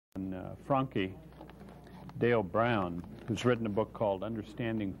Franke, Dale Brown, who's written a book called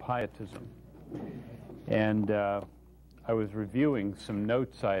Understanding Pietism. And I was reviewing some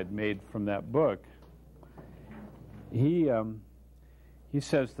notes I had made from that book. He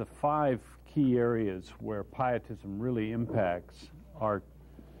says the 5 key areas where pietism really impacts are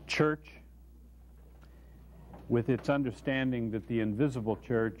church, with its understanding that the invisible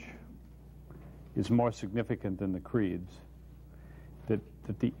church is more significant than the creeds, that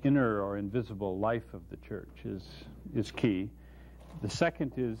the inner or invisible life of the church is key. The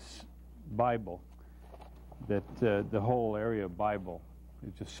second is Bible, that the whole area of Bible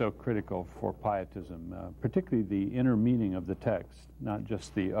is just so critical for pietism, particularly the inner meaning of the text, not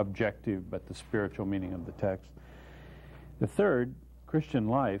just the objective but the spiritual meaning of the text. The third, Christian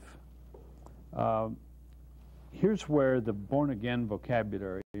life. Here's where the born-again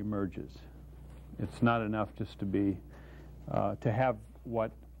vocabulary emerges. It's not enough just to be to have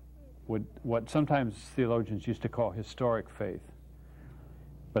what sometimes theologians used to call historic faith,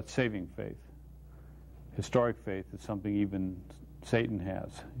 but saving faith. Historic faith is something even Satan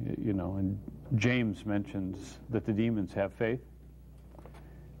has, and James mentions that the demons have faith,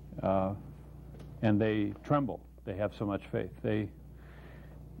 and they tremble. They have so much faith.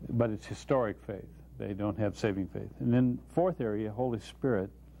 But it's historic faith. They don't have saving faith. And then fourth area, Holy Spirit,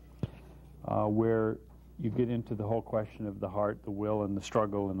 where you get into the whole question of the heart, the will, and the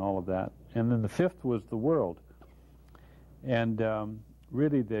struggle, and all of that. And then the fifth was the world, and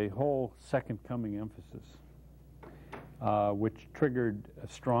really the whole second coming emphasis, which triggered a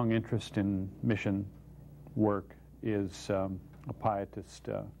strong interest in mission work, is a pietist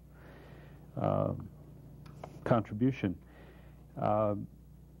contribution.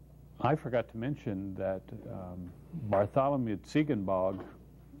 I forgot to mention that Bartholomew Ziegenbalg,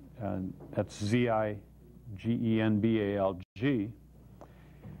 that's Zigenbalg,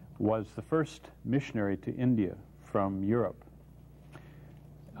 was the first missionary to India from Europe,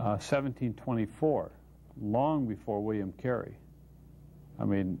 1724, long before William Carey. I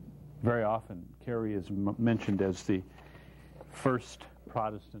mean, very often Carey is mentioned as the first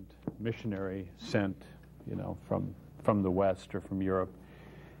Protestant missionary sent, from the West or from Europe.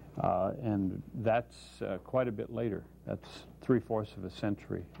 And that's quite a bit later. That's 3/4 of a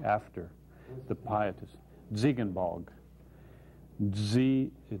century after the pietists. Ziegenbalg. It's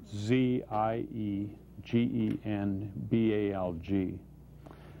Ziegenbalg.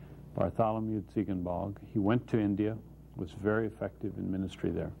 Bartholomew Ziegenbalg. He went to India, was very effective in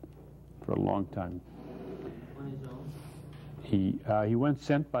ministry there for a long time. On his own? He went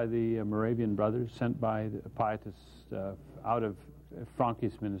sent by the Moravian brothers, sent by the pietists out of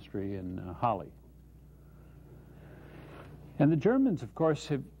Franke's ministry in Halle. And the Germans, of course,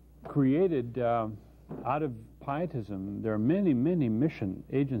 have created, out of pietism, there are many, many mission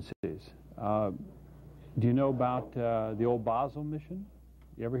agencies. Do you know about the Old Basel Mission?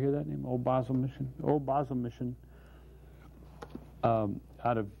 You ever hear that name, Old Basel Mission? Old Basel Mission,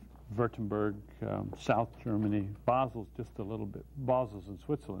 out of Württemberg, South Germany. Basel's just a little bit, Basel's in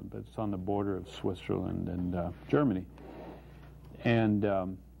Switzerland, but it's on the border of Switzerland and Germany. And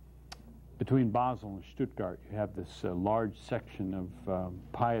between Basel and Stuttgart, you have this large section of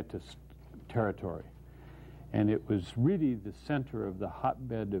pietist territory. And it was really the center of the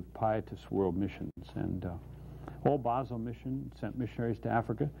hotbed of pietist world missions. And Old Basel Mission sent missionaries to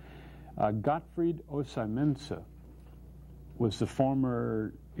Africa. Gottfried Osaimense was the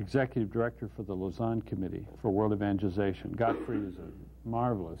former executive director for the Lausanne Committee for World Evangelization. Gottfried is a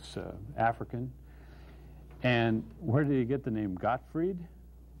marvelous African. And where did he get the name Gottfried?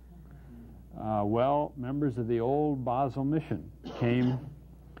 Well, members of the Old Basel Mission came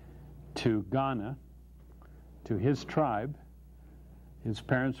to Ghana, to his tribe. His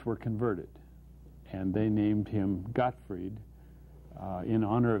parents were converted, and they named him Gottfried in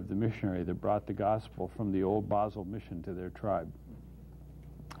honor of the missionary that brought the gospel from the Old Basel Mission to their tribe.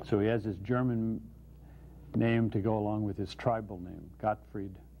 So he has his German name to go along with his tribal name,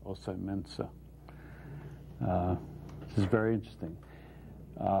 Gottfried Osaimense. This is very interesting.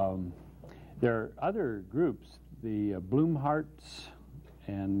 There are other groups, the Blumharts,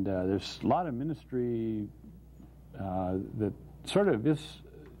 and there's a lot of ministry that sort of is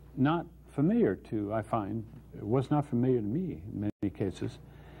not familiar to, I find. It was not familiar to me in many cases.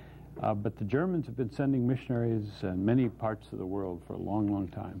 But the Germans have been sending missionaries in many parts of the world for a long, long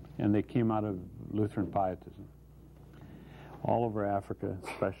time. And they came out of Lutheran pietism, all over Africa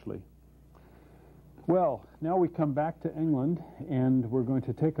especially. Well, now we come back to England, and we're going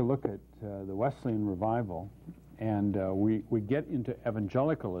to take a look at the Wesleyan revival. And we get into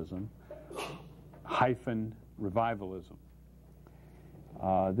evangelicalism hyphen revivalism.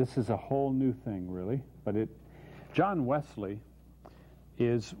 This is a whole new thing, really. But John Wesley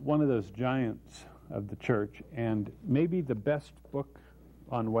is one of those giants of the church, and maybe the best book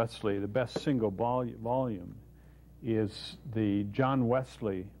on Wesley, the best single volume, is the John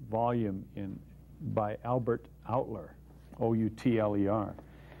Wesley volume by Albert Outler, Outler,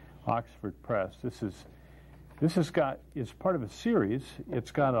 Oxford Press. This is part of a series.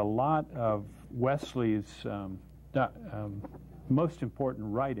 It's got a lot of Wesley's most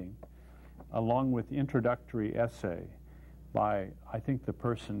important writing, along with introductory essay by, I think, the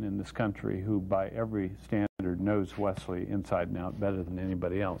person in this country who, by every standard, knows Wesley inside and out better than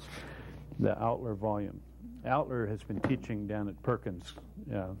anybody else, the Outler volume. Outler has been teaching down at Perkins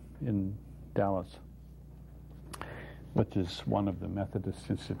in Dallas, which is one of the Methodist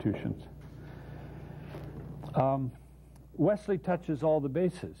institutions. Wesley touches all the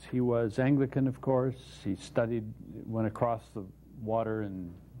bases. He was Anglican, of course. He went across the water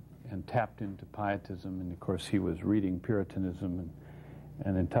and tapped into pietism, and of course he was reading Puritanism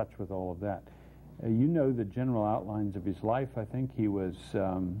and in touch with all of that. You know the general outlines of his life. I think he was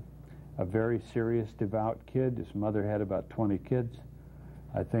a very serious, devout kid. His mother had about 20 kids.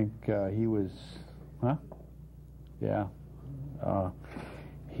 I think he was, Yeah.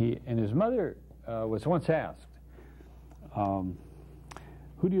 And his mother was once asked,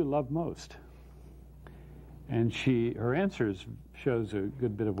 who do you love most? And her answers shows a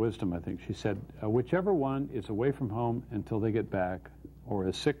good bit of wisdom, I think. She said, whichever one is away from home until they get back, or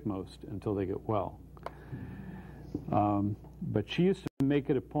is sick most until they get well. But she used to make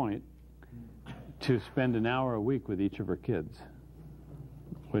it a point to spend an hour a week with each of her kids,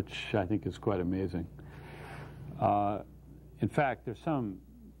 which I think is quite amazing. In fact, there's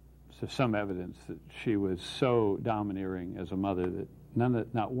some evidence that she was so domineering as a mother that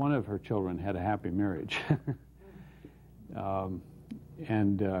not one of her children had a happy marriage.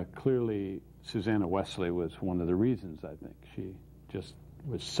 Clearly, Susanna Wesley was one of the reasons, I think. She just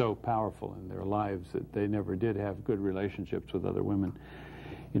was so powerful in their lives that they never did have good relationships with other women.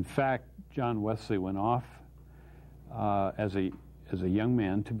 In fact, John Wesley went off as a young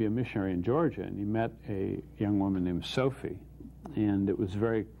man to be a missionary in Georgia, and he met a young woman named Sophie, and it was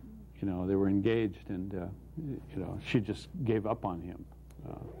very, they were engaged, and she just gave up on him.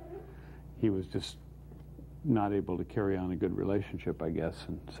 He was just not able to carry on a good relationship, I guess,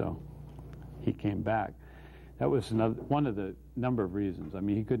 and so he came back. That was one of the number of reasons. I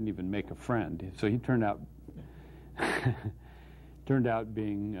mean, he couldn't even make a friend, so he turned out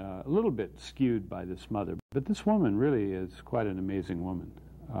being a little bit skewed by this mother. But this woman really is quite an amazing woman,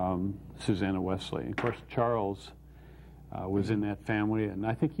 Susanna Wesley. And of course, Charles was in that family, and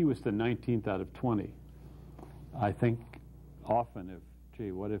I think he was the 19th out of 20. I think often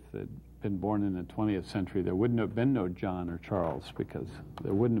what if they'd been born in the 20th century, there wouldn't have been no John or Charles, because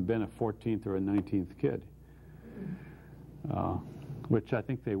there wouldn't have been a 14th or a 19th kid, which I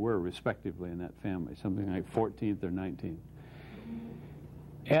think they were respectively in that family, something like 14th or 19th.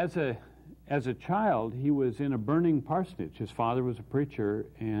 As a child, he was in a burning parsonage. His father was a preacher,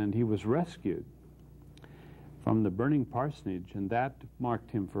 and he was rescued from the burning parsonage, and that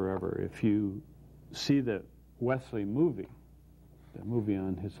marked him forever. If you see the Wesley movie, the movie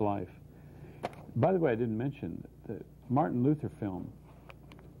on his life. By the way, I didn't mention the Martin Luther film,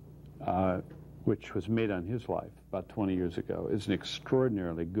 which was made on his life about 20 years ago, is an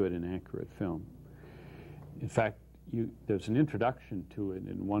extraordinarily good and accurate film. In fact, there's an introduction to it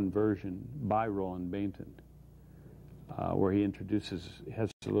in one version by Roland Bainton, where he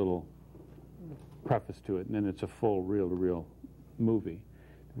has a little preface to it, and then it's a full reel-to-reel movie.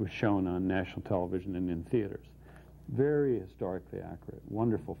 It was shown on national television and in theaters. Very historically accurate,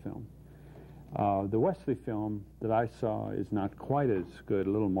 wonderful film. The Wesley film that I saw is not quite as good, a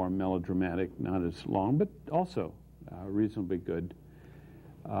little more melodramatic, not as long, but also reasonably good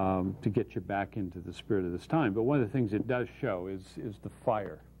to get you back into the spirit of this time. But one of the things it does show is the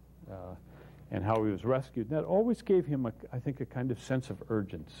fire and how he was rescued. That always gave him, I think, a kind of sense of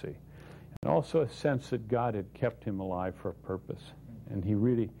urgency, and also a sense that God had kept him alive for a purpose. And he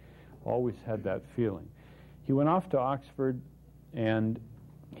really always had that feeling. He went off to Oxford, and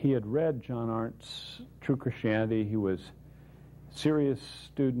he had read John Arndt's True Christianity. He was a serious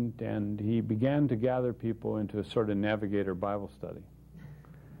student, and he began to gather people into a sort of navigator Bible study.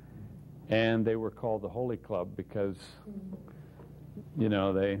 And they were called the Holy Club because,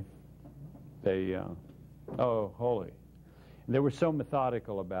 holy. And they were so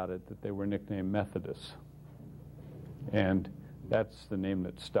methodical about it that they were nicknamed Methodists. And that's the name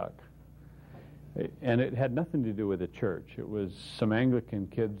that stuck. And it had nothing to do with the church. It was some Anglican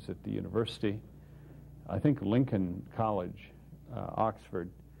kids at the university. I think Lincoln College Oxford.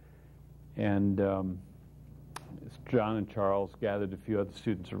 And John and Charles gathered a few other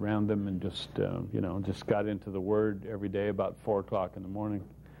students around them and just got into the Word every day about 4 o'clock in the morning.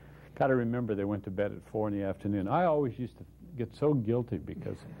 Got to remember they went to bed at 4 in the afternoon. I always used to get so guilty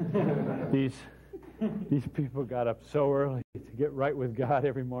because these people got up so early to get right with God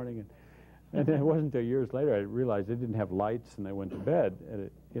every morning, and then it wasn't until years later I realized they didn't have lights and they went to bed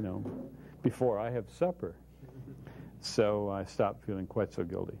before I have supper. So I stopped feeling quite so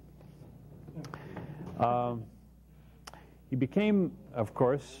guilty. He became, of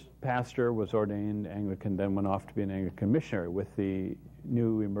course, pastor, was ordained Anglican, then went off to be an Anglican missionary with the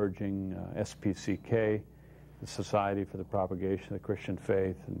new emerging SPCK, the Society for the Propagation of the Christian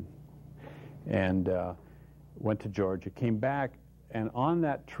Faith, and went to Georgia, came back, and on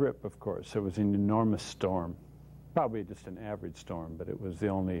that trip, of course, there was an enormous storm, probably just an average storm, but it was the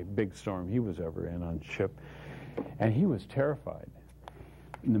only big storm he was ever in on ship, and he was terrified.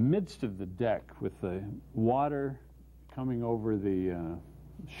 In the midst of the deck, with the water coming over the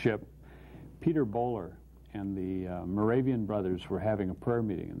ship, Peter Bowler and the Moravian brothers were having a prayer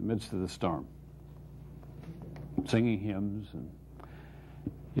meeting in the midst of the storm, singing hymns, and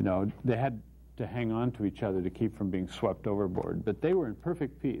they had to hang on to each other to keep from being swept overboard. But they were in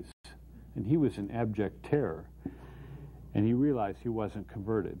perfect peace, and he was in abject terror, and he realized he wasn't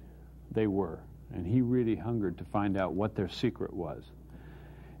converted. They were, and he really hungered to find out what their secret was.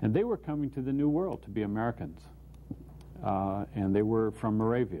 And they were coming to the New World to be Americans, and they were from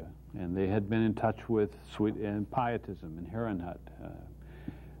Moravia, and they had been in touch with Pietism and Herrnhut,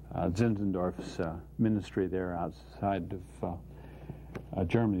 Zinzendorf's ministry there outside of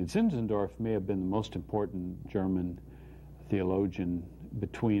Germany. Zinzendorf may have been the most important German theologian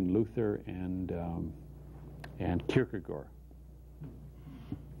between Luther and Kierkegaard.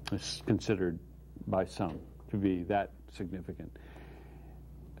 It's considered by some to be that significant.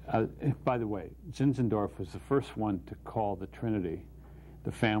 By the way, Zinzendorf was the first one to call the Trinity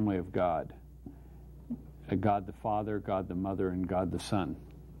the family of God. God the Father, God the Mother, and God the Son.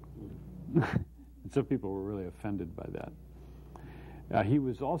 And some people were really offended by that. He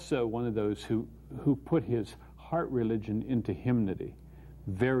was also one of those who put his heart religion into hymnody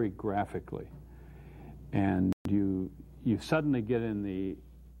very graphically. And you suddenly get in the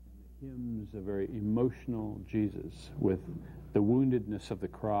hymns a very emotional Jesus with the woundedness of the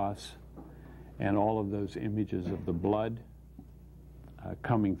cross and all of those images of the blood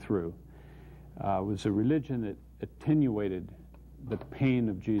coming through. It was a religion that attenuated the pain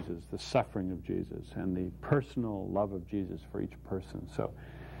of Jesus, the suffering of Jesus, and the personal love of Jesus for each person. So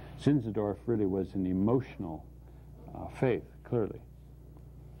Zinzendorf really was an emotional faith, clearly.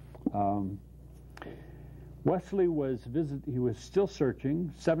 Wesley he was still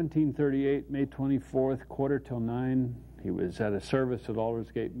searching. 1738, May 24th, 8:45. He was at a service at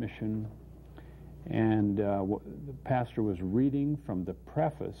Aldersgate Mission, and the pastor was reading from the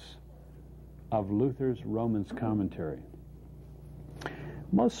preface of Luther's Romans commentary.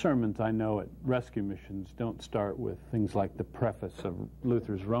 Most sermons I know at rescue missions don't start with things like the preface of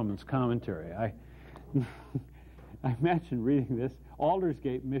Luther's Romans commentary. I imagine reading this,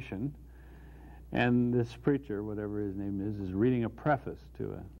 Aldersgate Mission, and this preacher, whatever his name is reading a preface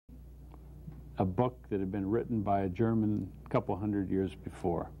to a book that had been written by a German a couple hundred years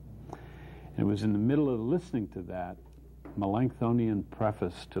before. And it was in the middle of listening to that Melanchthonian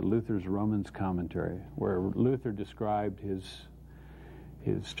preface to Luther's Romans commentary, where Luther described his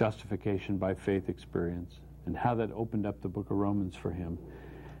justification by faith experience and how that opened up the book of Romans for him,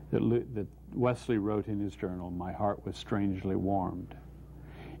 that Wesley wrote in his journal, "My heart was strangely warmed."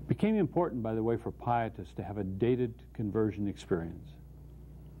 It became important, by the way, for pietists to have a dated conversion experience.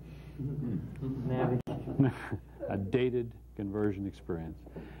 A dated conversion experience.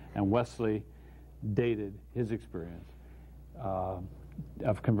 And Wesley dated his experience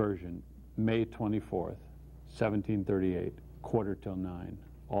of conversion, May 24th, 1738, 8:45,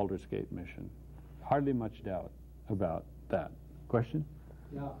 Aldersgate Mission. Hardly much doubt about that. Question?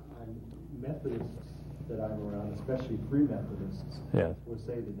 Yeah, Methodists that I'm around, especially Free Methodists, yes, would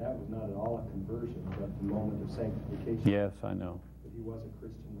say that was not at all a conversion, but the moment of sanctification. Yes, I know. That he was a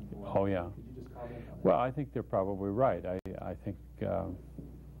Christian before. Oh, yeah. Could you just comment on that? Well, I think they're probably right. I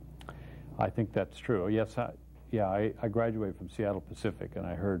think that's true. Yes, I graduated from Seattle Pacific, and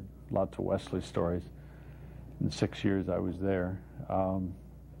I heard lots of Wesley stories in the 6 years I was there.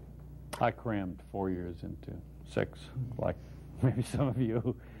 I crammed 4 years into 6, like maybe some of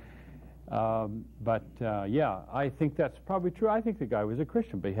you. I think that's probably true. I think the guy was a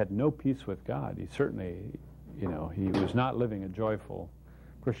Christian, but he had no peace with God. He certainly, he was not living a joyful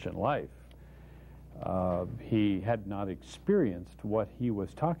Christian life. He had not experienced what he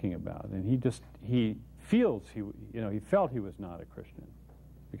was talking about, and he felt he was not a Christian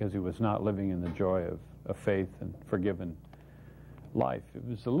because he was not living in the joy of faith and forgiven life. It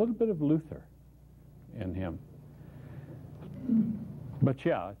was a little bit of Luther in him. But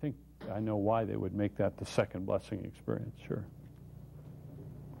yeah, I think I know why they would make that the second blessing experience, sure.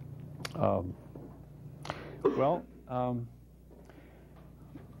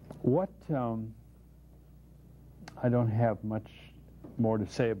 I don't have much more to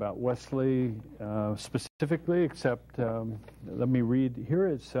say about Wesley specifically, except let me read. Here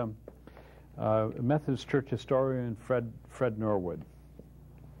is a Methodist Church historian, Fred Norwood.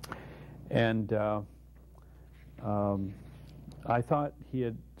 And I thought he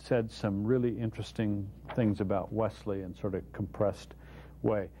had said some really interesting things about Wesley in sort of compressed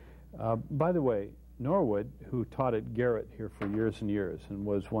way. By the way, Norwood, who taught at Garrett here for years and years and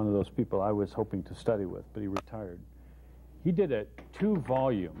was one of those people I was hoping to study with, but he retired. He did a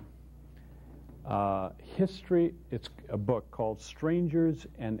 2-volume history. It's a book called Strangers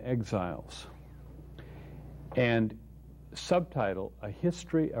and Exiles, and subtitle, A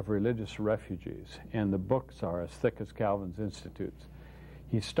History of Religious Refugees. And the books are as thick as Calvin's Institutes.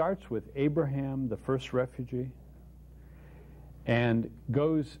 He starts with Abraham, the first refugee, and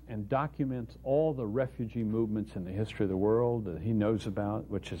goes and documents all the refugee movements in the history of the world that he knows about,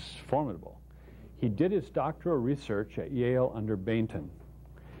 which is formidable. He did his doctoral research at Yale under Bainton.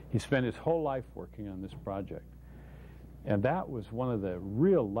 He spent his whole life working on this project. And that was one of the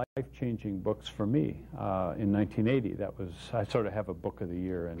real life-changing books for me in 1980. I sort of have a book of the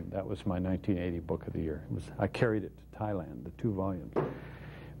year, and that was my 1980 book of the year. I carried it to Thailand, the 2 volumes.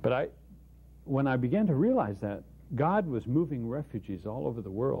 But when I began to realize that God was moving refugees all over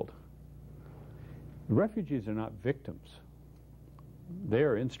the world, refugees are not victims. They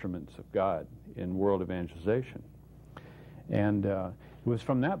are instruments of God in world evangelization. And it was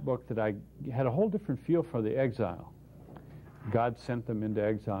from that book that I had a whole different feel for the exile. God sent them into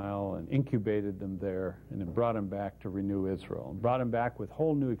exile and incubated them there and then brought them back to renew Israel. Brought them back with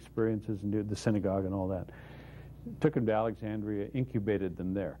whole new experiences and the synagogue and all that. Took them to Alexandria, incubated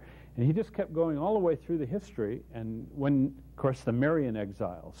them there. And he just kept going all the way through the history. And when, of course, the Marian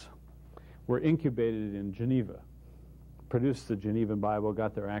exiles were incubated in Geneva, produced the Genevan Bible,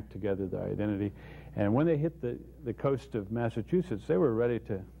 got their act together, their identity. And when they hit the coast of Massachusetts, they were ready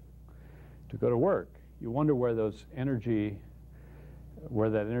to go to work. You wonder where that energy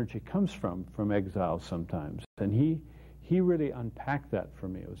comes from exile sometimes. And he really unpacked that for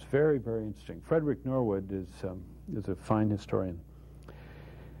me. It was very, very interesting. Frederick Norwood is a fine historian.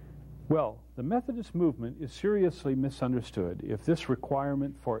 Well, the Methodist movement is seriously misunderstood if this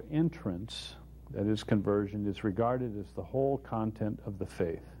requirement for entrance, that is conversion, is regarded as the whole content of the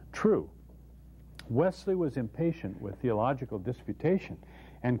faith. True. Wesley was impatient with theological disputation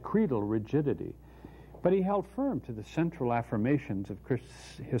and creedal rigidity, but he held firm to the central affirmations of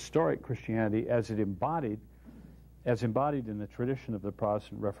historic Christianity as embodied in the tradition of the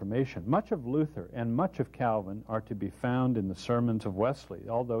Protestant Reformation. Much of Luther and much of Calvin are to be found in the sermons of Wesley,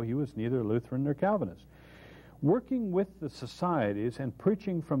 although he was neither Lutheran nor Calvinist. Working with the societies and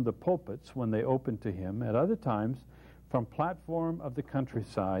preaching from the pulpits when they opened to him, at other times from platform of the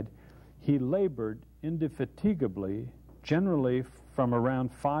countryside, he labored indefatigably, generally from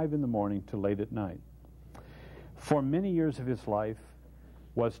around 5 in the morning to late at night. For many years his life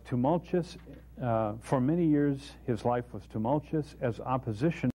was tumultuous as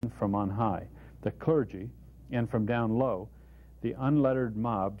opposition from on high, the clergy, and from down low, the unlettered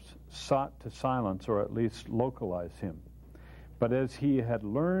mobs sought to silence or at least localize him. But as he had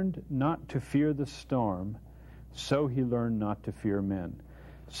learned not to fear the storm, so he learned not to fear men.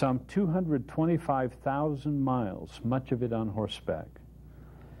 Some 225,000 miles, much of it on horseback,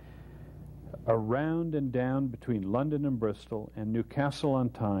 around and down between London and Bristol and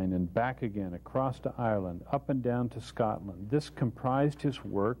Newcastle-on-Tyne and back again across to Ireland, up and down to Scotland. This comprised his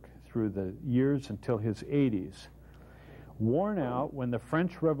work through the years until his 80s. Worn out when the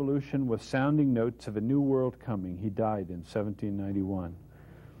French Revolution was sounding notes of a new world coming, he died in 1791.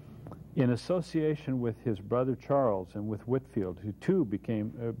 In association with his brother Charles and with Whitefield, who too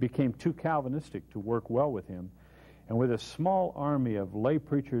became too Calvinistic to work well with him, and with a small army of lay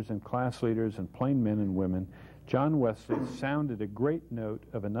preachers and class leaders and plain men and women, John Wesley sounded a great note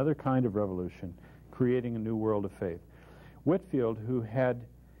of another kind of revolution, creating a new world of faith. Whitefield, who had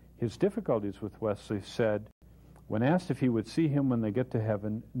his difficulties with Wesley, said, when asked if he would see him when they get to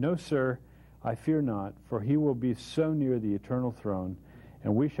heaven, "No, sir, I fear not, for he will be so near the eternal throne,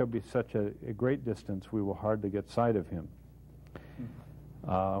 and we shall be such a great distance we will hardly get sight of him."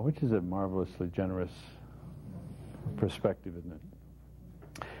 which is a marvelously generous perspective, isn't it?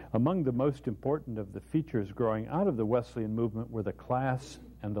 Among the most important of the features growing out of the Wesleyan movement were the class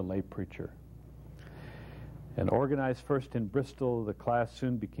and the lay preacher. And organized first in Bristol, the class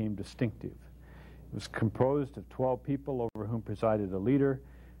soon became distinctive. It was composed of 12 people over whom presided a leader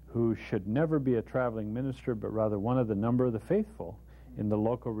who should never be a traveling minister, but rather one of the number of the faithful in the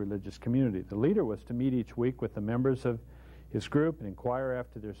local religious community. The leader was to meet each week with the members of his group and inquire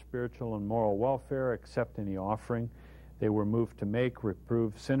after their spiritual and moral welfare, accept any offering they were moved to make,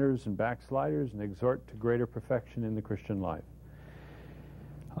 reprove sinners and backsliders, and exhort to greater perfection in the Christian life.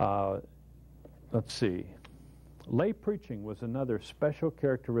 Let's see. Lay preaching was another special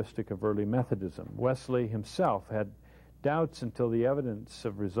characteristic of early Methodism. Wesley himself had doubts until the evidence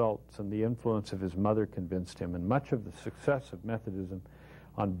of results and the influence of his mother convinced him, and much of the success of Methodism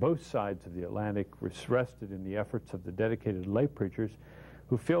on both sides of the Atlantic rested in the efforts of the dedicated lay preachers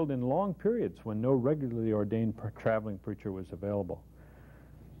who filled in long periods when no regularly ordained traveling preacher was available.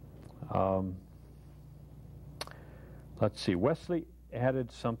 Let's see. Wesley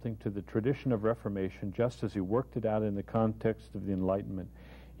added something to the tradition of Reformation just as he worked it out in the context of the Enlightenment.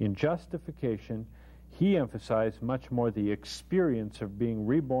 In justification, he emphasized much more the experience of being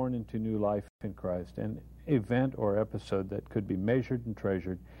reborn into new life in Christ, an event or episode that could be measured and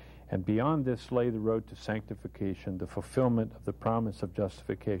treasured, and beyond this lay the road to sanctification, the fulfillment of the promise of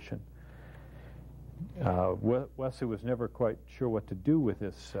justification. Wesley was never quite sure what to do with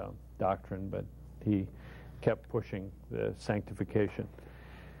this doctrine, but he kept pushing the sanctification.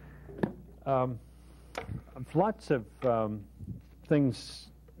 Lots of things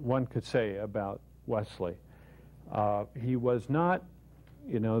one could say about Wesley. He was not,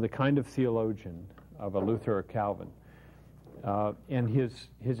 the kind of theologian of a Luther or Calvin. And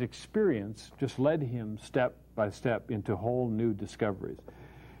his experience just led him step by step into whole new discoveries.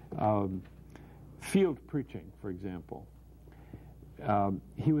 Field preaching, for example.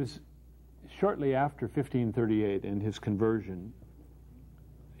 He was, shortly after 1538 and his conversion,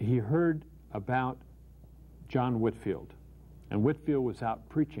 he heard about John Whitefield. And Whitefield was out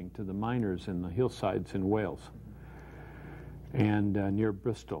preaching to the miners in the hillsides in Wales and near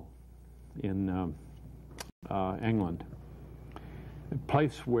Bristol in England. A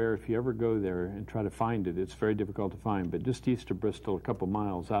place where if you ever go there and try to find it, it's very difficult to find, but just east of Bristol, a couple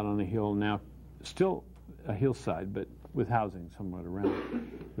miles out on a hill, now still a hillside, but with housing somewhat around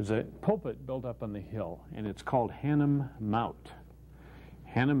it. There's a pulpit built up on the hill, and it's called Hannam Mount.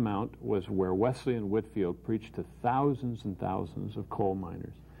 Hannam Mount was where Wesley and Whitefield preached to thousands and thousands of coal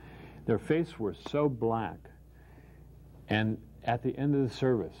miners. Their faces were so black, and at the end of the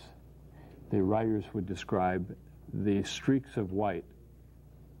service, the writers would describe the streaks of white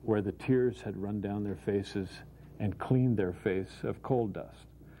where the tears had run down their faces and cleaned their face of coal dust.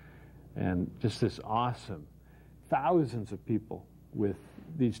 And just this awesome, thousands of people with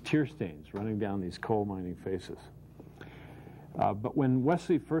these tear stains running down these coal mining faces. But when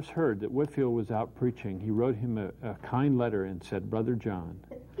Wesley first heard that Whitefield was out preaching, he wrote him a kind letter and said, "Brother John,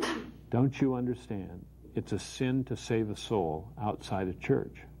 don't you understand? It's a sin to save a soul outside a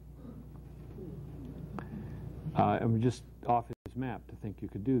church." I'm just off his map to think you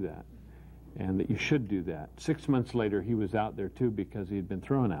could do that, and that you should do that. 6 months later, he was out there too because he had been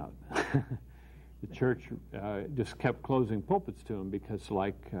thrown out. The church just kept closing pulpits to him because,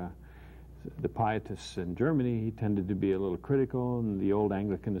 like the pietists in Germany, he tended to be a little critical, and the old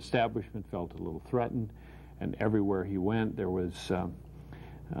Anglican establishment felt a little threatened. And everywhere he went, there was,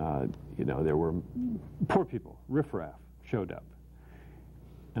 there were poor people, riffraff showed up.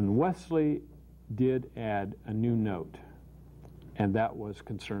 And Wesley did add a new note, and that was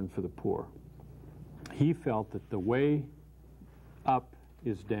concern for the poor. He felt that the way up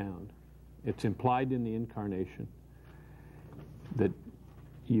is down. It's implied in the incarnation that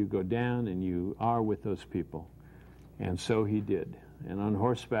you go down and you are with those people. And so he did. And on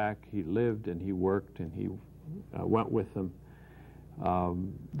horseback, he lived and he worked and he went with them.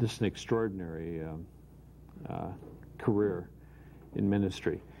 Just an extraordinary career in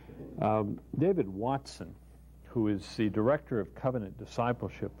ministry. David Watson, who is the director of covenant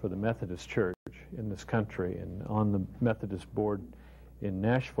discipleship for the Methodist Church in this country and on the Methodist board in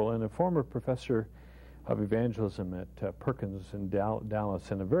Nashville, and a former professor of evangelism at Perkins in Dallas,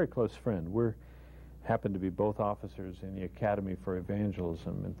 and a very close friend. We happen to be both officers in the Academy for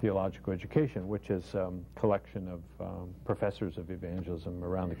Evangelism and Theological Education, which is a collection of professors of evangelism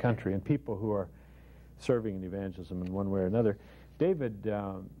around the country and people who are serving in evangelism in one way or another. David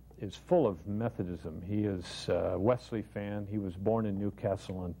is full of Methodism. He is a Wesley fan. He was born in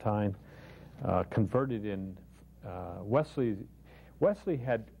Newcastle on Tyne, converted in Wesley Wesley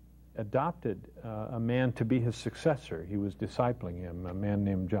had adopted a man to be his successor. He was discipling him, a man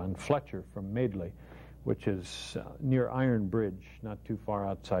named John Fletcher from Madeley, which is near Iron Bridge, not too far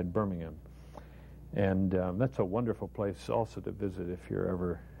outside Birmingham. And that's a wonderful place also to visit if you're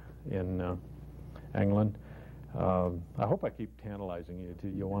ever in England. I hope I keep tantalizing you.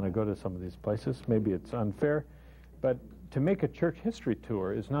 You want to go to some of these places? Maybe it's unfair, but to make a church history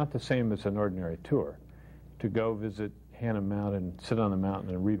tour is not the same as an ordinary tour. To go visit Hannah Mountain, sit on the mountain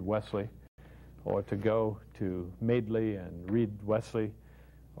and read Wesley, or to go to Madeley and read Wesley,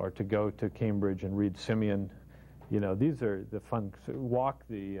 or to go to Cambridge and read Simeon. You know, these are the fun. Walk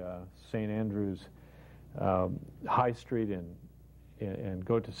the St. Andrew's High Street and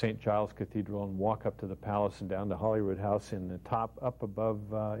go to St. Giles Cathedral and walk up to the palace and down to Holyrood House in the top up above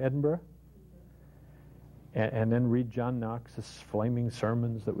Edinburgh. And then read John Knox's flaming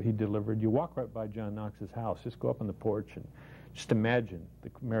sermons that he delivered. You walk right by John Knox's house. Just go up on the porch and just imagine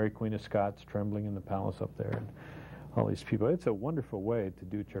the Mary Queen of Scots trembling in the palace up there and all these people. It's a wonderful way to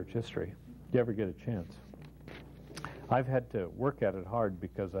do church history, if you ever get a chance. I've had to work at it hard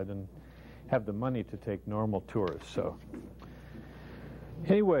because I didn't have the money to take normal tours. So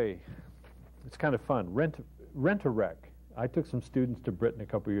anyway, it's kind of fun. Rent a wreck. I took some students to Britain a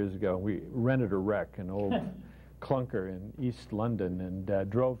couple of years ago. We rented a wreck, an old clunker in East London, and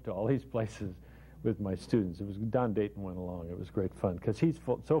drove to all these places with my students. It was Don Dayton went along. It was great fun because he's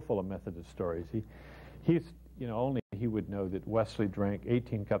so full of Methodist stories. He's only he would know that Wesley drank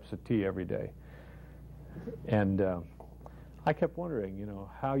 18 cups of tea every day, and I kept wondering,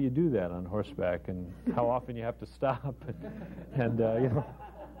 how you do that on horseback and how often you have to stop and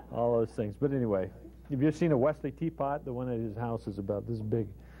all those things. But anyway. Have you ever seen a Wesley teapot? The one at his house is about this big.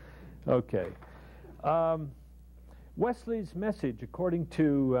 Okay. Wesley's message, according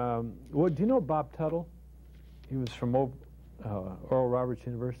to, do you know Bob Tuttle? He was from Oral Roberts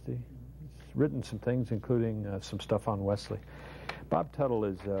University. He's written some things, including some stuff on Wesley. Bob Tuttle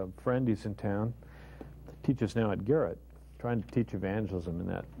is a friend. He's in town. Teaches now at Garrett, trying to teach evangelism in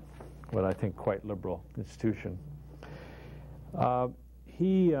that, what I think, quite liberal institution.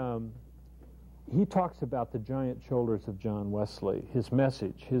 He talks about the giant shoulders of John Wesley. His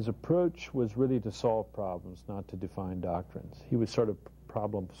message, his approach was really to solve problems, not to define doctrines. He was sort of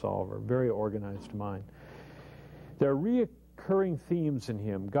problem solver, very organized mind. There are reoccurring themes in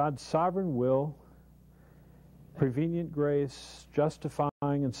him: God's sovereign will, prevenient grace, justifying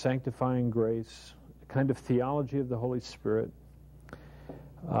and sanctifying grace, a kind of theology of the Holy Spirit.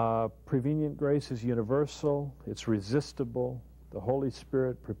 Prevenient grace is universal, it's resistible. The Holy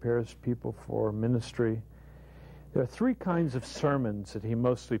Spirit prepares people for ministry. There are three kinds of sermons that he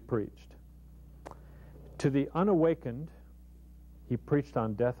mostly preached. To the unawakened, he preached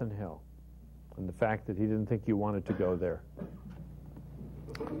on death and hell, and the fact that he didn't think you wanted to go there.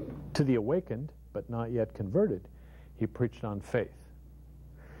 To the awakened, but not yet converted, he preached on faith.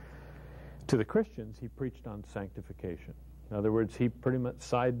 To the Christians, he preached on sanctification. In other words, he pretty much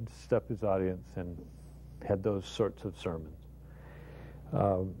sidestepped his audience and had those sorts of sermons.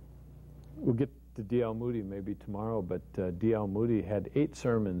 We'll get to D.L. Moody maybe tomorrow, but D.L. Moody had 8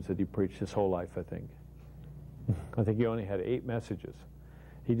 sermons that he preached his whole life, I think. I think he only had 8 messages.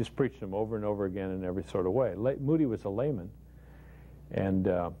 He just preached them over and over again in every sort of way. Moody was a layman, and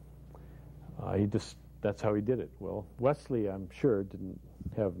that's how he did it. Well, Wesley, I'm sure, didn't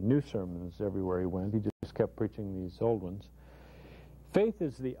have new sermons everywhere he went. He just kept preaching these old ones. Faith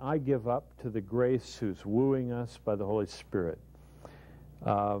is the I give up to the grace who's wooing us by the Holy Spirit.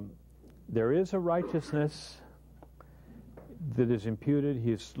 There is a righteousness that is imputed.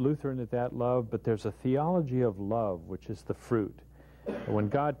 He's Lutheran at that love, but there's a theology of love, which is the fruit. When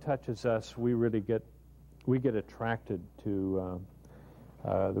God touches us, we get attracted to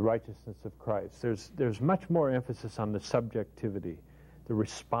the righteousness of Christ. There's much more emphasis on the subjectivity, the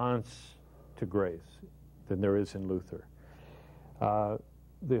response to grace, than there is in Luther.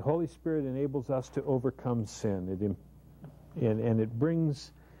 The Holy Spirit enables us to overcome sin. And it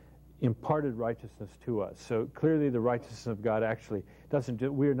brings imparted righteousness to us. So clearly the righteousness of God actually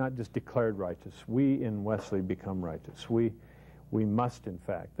we are not just declared righteous. We in Wesley become righteous. We must, in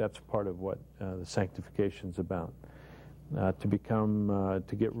fact. That's part of what the sanctification's about,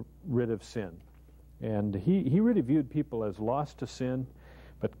 to get rid of sin. And he really viewed people as lost to sin,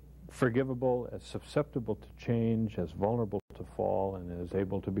 but forgivable, as susceptible to change, as vulnerable to fall, and as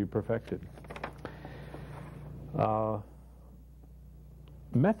able to be perfected.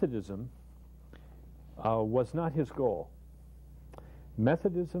 Methodism was not his goal.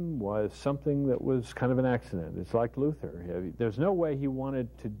 Methodism was something that was kind of an accident. It's like Luther. There's no way he wanted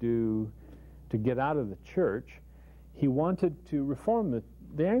to get out of the church. he wanted to reform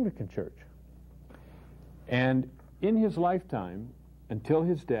the Anglican Church. And in his lifetime, until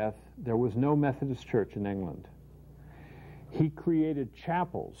his death, there was no Methodist church in England. He created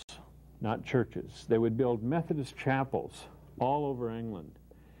chapels, not churches. They would build Methodist chapels all over England.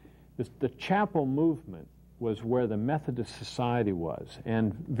 The chapel movement was where the Methodist society was.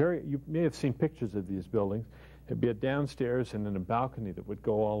 And you may have seen pictures of these buildings. There'd be a downstairs and then a balcony that would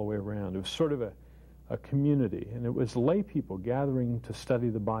go all the way around. It was sort of a community, and it was lay people gathering to study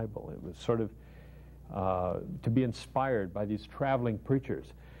the Bible. It was sort of to be inspired by these traveling preachers.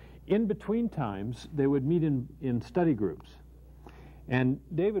 In between times, they would meet in study groups. And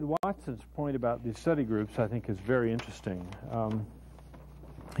David Watson's point about these study groups, I think, is very interesting.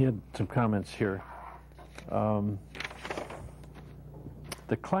 He had some comments here. The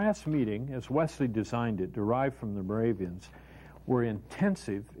class meeting, as Wesley designed it, derived from the Moravians, were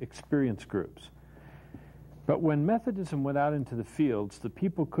intensive experience groups. But when Methodism went out into the fields, the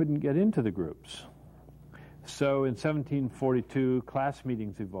people couldn't get into the groups. So in 1742, class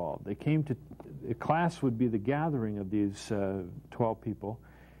meetings evolved. A class would be the gathering of these 12 people,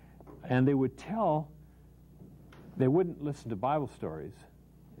 and they wouldn't listen to Bible stories,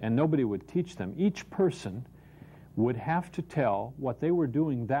 and nobody would teach them. Each person would have to tell what they were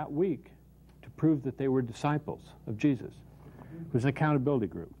doing that week to prove that they were disciples of Jesus. It was an accountability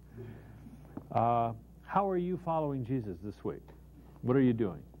group. How are you following Jesus this week? What are you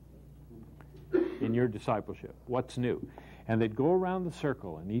doing in your discipleship? What's new? And they'd go around the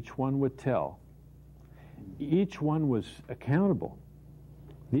circle, and each one would tell. Each one was accountable.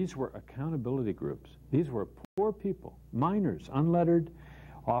 These were accountability groups. These were poor people, minors, unlettered,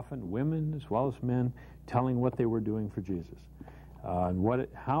 often women as well as men, telling what they were doing for Jesus, and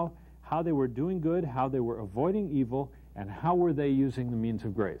how they were doing good, how they were avoiding evil, and how were they using the means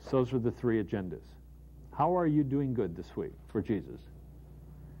of grace. Those were the three agendas. How are you doing good this week for Jesus?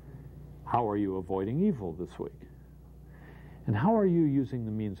 How are you avoiding evil this week? And how are you using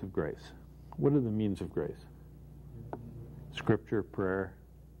the means of grace? What are the means of grace? Scripture, prayer,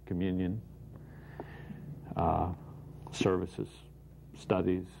 communion, services,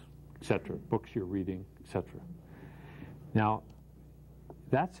 studies, etc., books you're reading, etc. Now,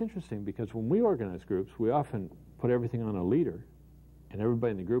 that's interesting because when we organize groups, we often put everything on a leader, and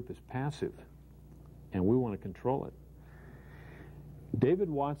everybody in the group is passive, and we want to control it. David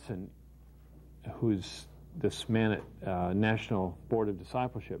Watson, who's this man at National Board of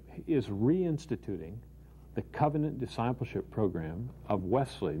Discipleship, is reinstituting the Covenant Discipleship Program of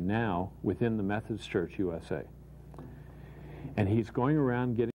Wesley now within the Methodist Church USA. And he's going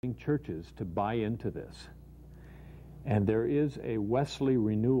around getting churches to buy into this. And there is a Wesley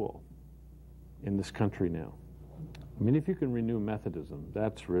renewal in this country now. I mean, if you can renew Methodism,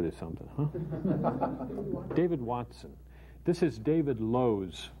 that's really something, huh? David Watson. This is David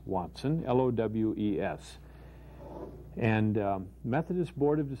Lowes Watson, L-O-W-E-S. And Methodist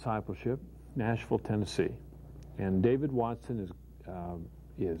Board of Discipleship, Nashville, Tennessee. And David Watson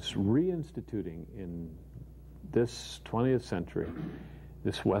is reinstituting in this 20th century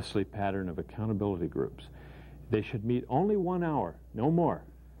this Wesley pattern of accountability groups. They should meet only 1 hour, no more,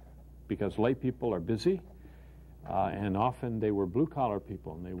 because lay people are busy, and often they were blue-collar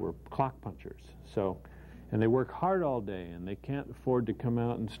people, and they were clock punchers. And they work hard all day, and they can't afford to come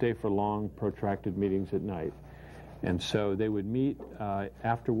out and stay for long, protracted meetings at night. And so they would meet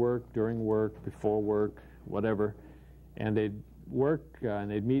after work, during work, before work, whatever, and they'd work,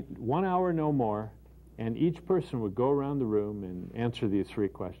 and they'd meet 1 hour, no more, and each person would go around the room and answer these 3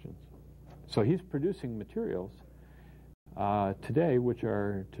 questions. So he's producing materials today which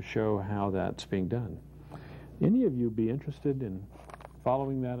are to show how that's being done. Any of you be interested in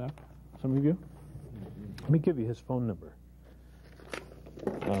following that up? Some of you? Let me give you his phone number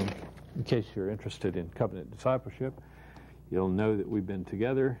in case you're interested in covenant discipleship. You'll know that we've been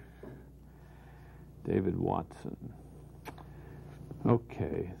together. David Watson.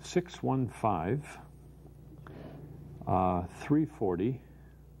 Okay, 615 340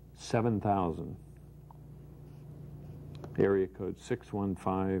 7000. Area code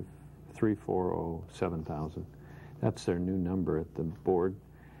 615 340 7000. That's their new number at the board.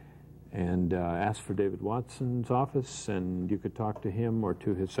 And ask for David Watson's office, and you could talk to him or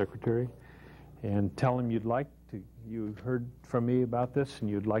to his secretary and tell him you heard from me about this and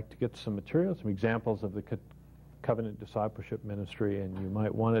you'd like to get some material, some examples of the covenant discipleship ministry, and you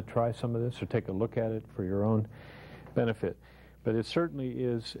might want to try some of this or take a look at it for your own benefit. But it certainly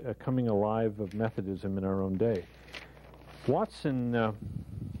is a coming alive of Methodism in our own day. Watson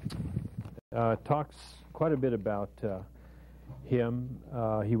talks quite a bit about him.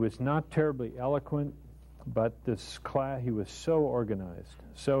 He was not terribly eloquent. but this class, he was so organized,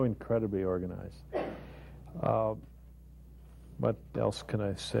 so incredibly organized. What else can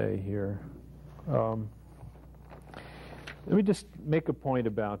I say here? Let me just make a point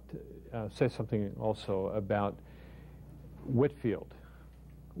about, say something also about Whitefield.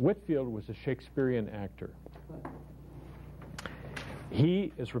 Whitefield was a Shakespearean actor.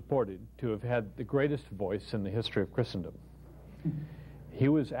 He is reported to have had the greatest voice in the history of Christendom. He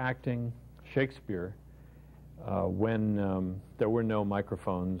was acting Shakespeare when there were no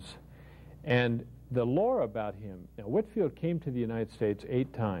microphones. And the lore about him, now Whitefield came to the United States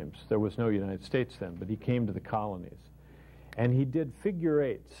 8 times. There was no United States then, but he came to the colonies. And he did figure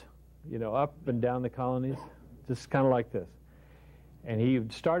eights, you know, up and down the colonies, just kind of like this. And he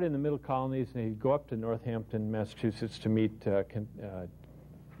would start in the middle colonies, and he'd go up to Northampton, Massachusetts, to meet to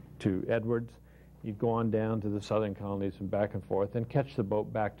Edwards. He'd go on down to the southern colonies and back and forth, and catch the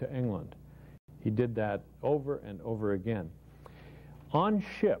boat back to England. He did that over and over again. On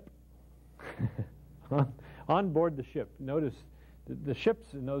ship, on board the ship, notice the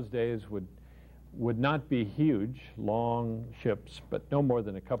ships in those days would not be huge, long ships, but no more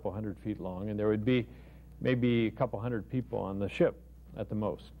than a couple 100 feet long, and there would be maybe a couple 100 people on the ship at the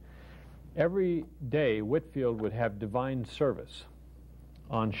most. Every day, Whitefield would have divine service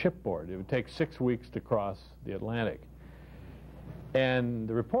on shipboard. It would take 6 weeks to cross the Atlantic. And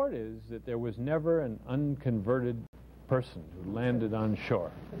the report is that there was never an unconverted person who landed on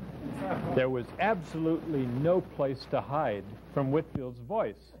shore. There was absolutely no place to hide from Whitefield's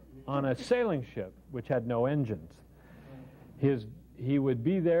voice on a sailing ship which had no engines. He would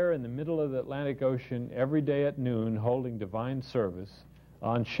be there in the middle of the Atlantic Ocean every day at noon holding divine service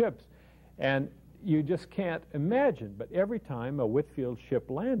on ships. And you just can't imagine, but every time a Whitefield ship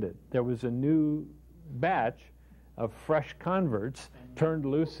landed, there was a new batch of fresh converts turned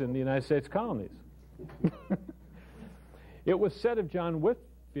loose in the United States colonies. It was said of John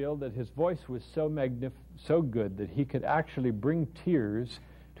Whitefield that his voice was so good that he could actually bring tears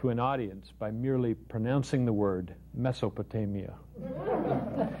to an audience by merely pronouncing the word Mesopotamia.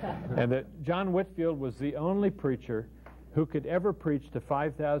 And that John Whitefield was the only preacher who could ever preach to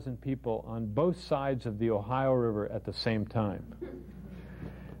 5,000 people on both sides of the Ohio River at the same time.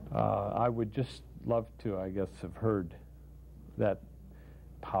 I would just love to, I guess, have heard that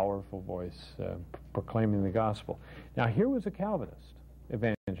powerful voice proclaiming the gospel. Now, here was a Calvinist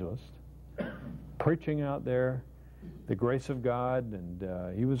evangelist preaching out there the grace of God,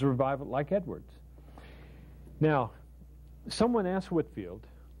 and he was a revival like Edwards. Now, someone asked Whitefield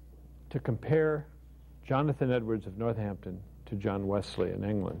to compare Jonathan Edwards of Northampton to John Wesley in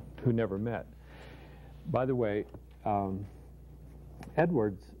England, who never met. By the way,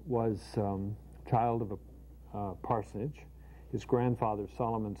 Edwards was child of a parsonage. His grandfather,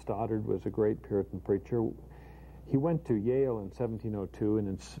 Solomon Stoddard, was a great Puritan preacher. He went to Yale in 1702, and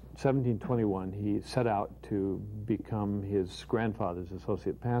in 1721 he set out to become his grandfather's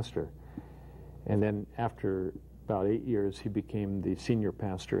associate pastor. And then after about 8 years, he became the senior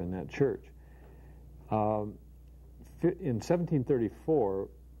pastor in that church. In 1734,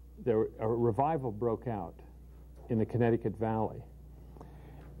 a revival broke out in the Connecticut Valley.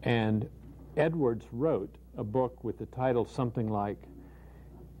 And Edwards wrote a book with the title something like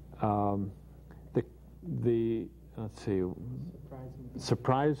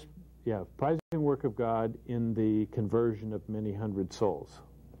Surprising Work of God in the Conversion of Many Hundred Souls.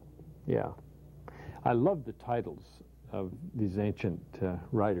 Yeah. I love the titles of these ancient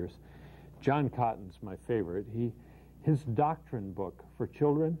writers. John Cotton's my favorite. His doctrine book for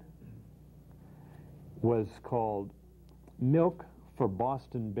children was called Milk for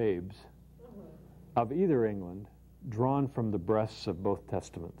Boston Babes of Either England, drawn from the breasts of both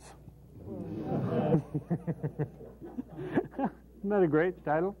testaments. Isn't that a great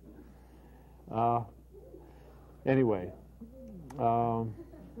title? Anyway,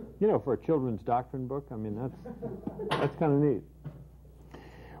 you know, for a children's doctrine book, I mean, that's kind of neat.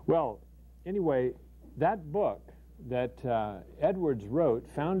 Well, anyway, that book that Edwards wrote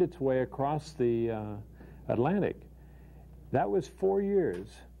found its way across the Atlantic. That was 4 years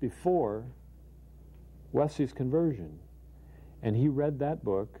before Wesley's conversion. And he read that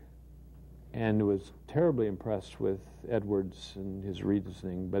book and was terribly impressed with Edwards and his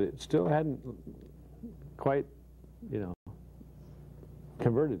reasoning, but it still hadn't quite, you know,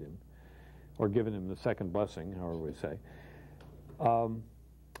 converted him or given him the second blessing, however we say.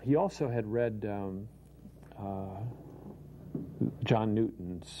 He also had read John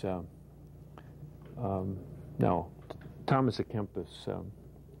Newton's, Thomas à Kempis'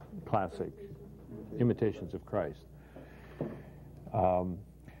 classic, Imitations of Christ.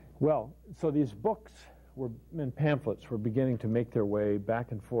 Well, so these books and pamphlets were beginning to make their way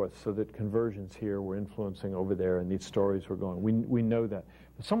back and forth, so that conversions here were influencing over there, and these stories were going. We know that.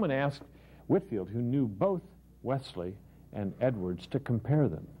 But someone asked Whitefield, who knew both Wesley and Edwards, to compare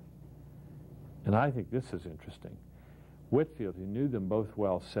them. And I think this is interesting. Whitefield, who knew them both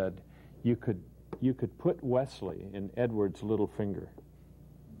well, said, you could put Wesley in Edwards' little finger.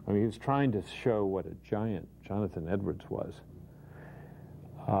 I mean, he was trying to show what a giant Jonathan Edwards was.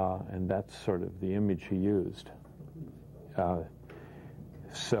 And that's sort of the image he used.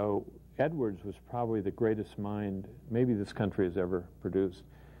 So Edwards was probably the greatest mind maybe this country has ever produced.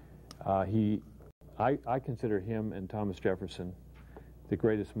 I consider him and Thomas Jefferson the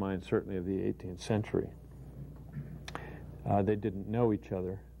greatest minds, certainly, of the 18th century. They didn't know each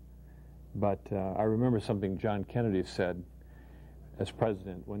other, but I remember something John Kennedy said as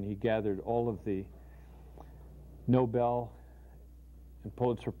president when he gathered all of the Nobel and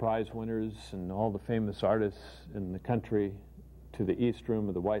Pulitzer Prize winners and all the famous artists in the country to the East Room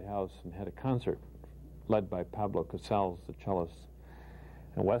of the White House and had a concert led by Pablo Casals, the cellist.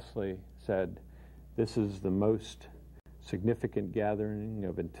 And Wesley said, "This is the most significant gathering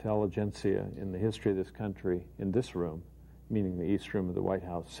of intelligentsia in the history of this country in this room," meaning the East Room of the White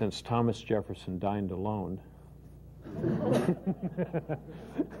House, "since Thomas Jefferson dined alone."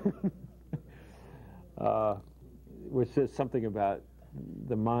 Which says something about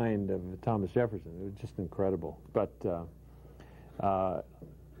the mind of Thomas Jefferson. It was just incredible. But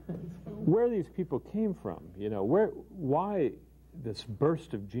where these people came from, why this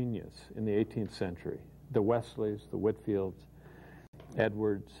burst of genius in the 18th century, the Wesleys, the Whitefields,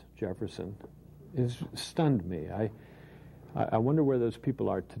 Edwards, Jefferson, has stunned me. I wonder where those people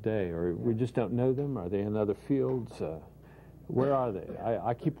are today, or we just don't know them. Are they in other fields? Where are they?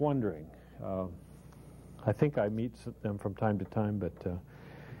 I keep wondering. I think I meet them from time to time, but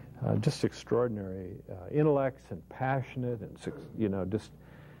just extraordinary intellects and passionate, and just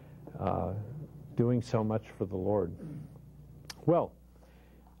doing so much for the Lord. Well,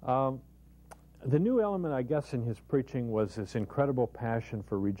 the new element, I guess, in his preaching was this incredible passion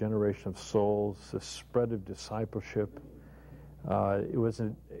for regeneration of souls, the spread of discipleship. It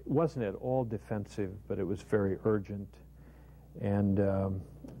wasn't at all defensive, but it was very urgent. And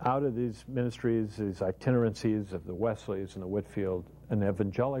out of these ministries, these itinerancies of the Wesleys and the Whitefield, an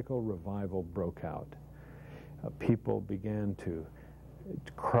evangelical revival broke out. People began to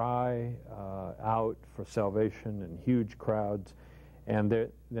cry out for salvation in huge crowds, and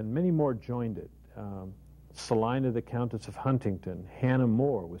then many more joined it. Selina, the Countess of Huntington, Hannah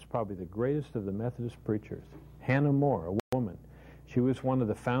More was probably the greatest of the Methodist preachers. Hannah More, a woman. She was one of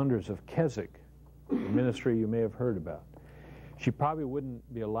the founders of Keswick, a ministry you may have heard about. She probably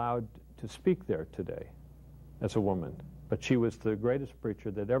wouldn't be allowed to speak there today as a woman, but she was the greatest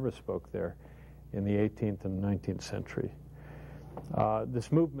preacher that ever spoke there in the 18th and 19th century.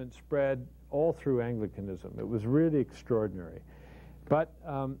 This movement spread all through Anglicanism. It was really extraordinary. But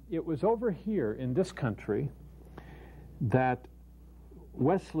it was over here in this country that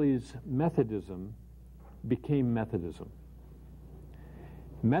Wesley's Methodism became Methodism.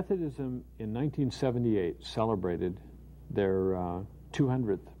 Methodism in 1978 celebrated their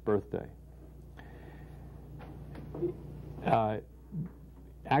 200th birthday.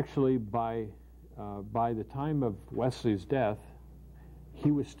 Actually, by the time of Wesley's death, he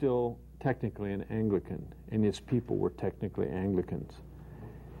was still technically an Anglican, and his people were technically Anglicans.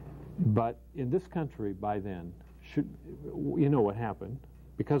 But in this country, by then, you know what happened?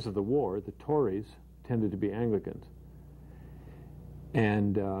 Because of the war, the Tories tended to be Anglicans.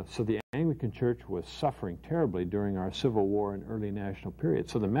 And so the Anglican Church was suffering terribly during our Civil War and early national period.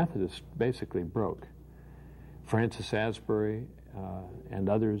 So the Methodists basically broke. Francis Asbury and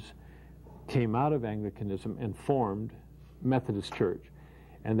others came out of Anglicanism and formed Methodist Church.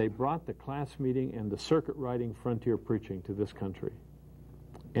 And they brought the class meeting and the circuit riding frontier preaching to this country.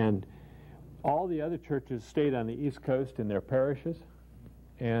 And all the other churches stayed on the East Coast in their parishes,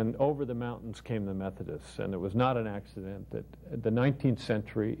 and over the mountains came the Methodists. And it was not an accident that the 19th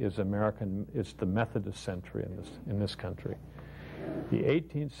century is the Methodist century in this country. The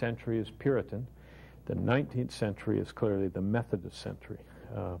 18th century is Puritan. The 19th century is clearly the Methodist century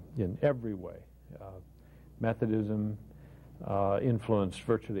in every way. Methodism influenced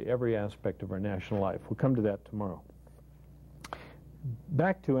virtually every aspect of our national life. We'll come to that tomorrow.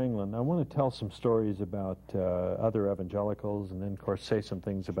 Back to England, I want to tell some stories about other evangelicals, and then, of course, say some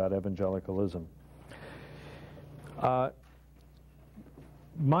things about evangelicalism.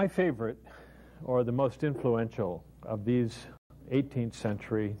 My favorite, or the most influential of these 18th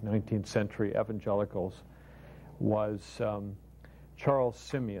century, 19th century evangelicals was Charles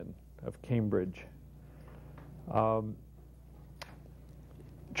Simeon of Cambridge.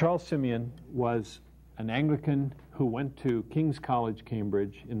 Charles Simeon was an Anglican who went to King's College,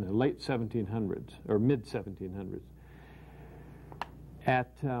 Cambridge in the late 1700s, or mid-1700s.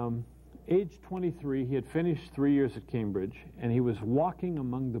 At age 23, he had finished 3 years at Cambridge, and he was walking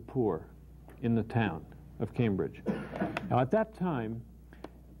among the poor in the town of Cambridge. Now, at that time,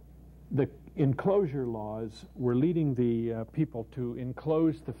 the enclosure laws were leading the people to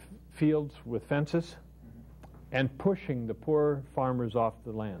enclose the fields with fences and pushing the poor farmers off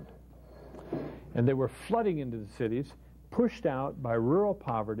the land. And they were flooding into the cities, pushed out by rural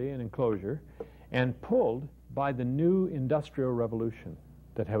poverty and enclosure, and pulled by the new industrial revolution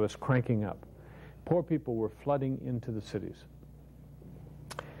that was cranking up. Poor people were flooding into the cities.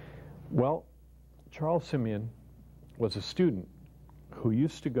 Well, Charles Simeon was a student who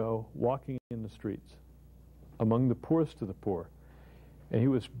used to go walking in the streets among the poorest of the poor, and he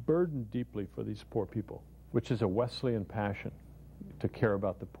was burdened deeply for these poor people, which is a Wesleyan passion, to care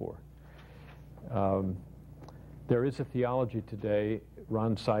about the poor. There is a theology today,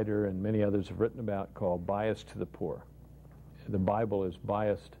 Ron Sider and many others have written about, called bias to the poor. The Bible is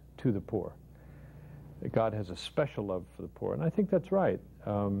biased to the poor. God has a special love for the poor, and I think that's right.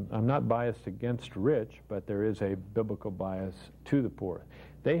 I'm not biased against rich, but there is a biblical bias to the poor.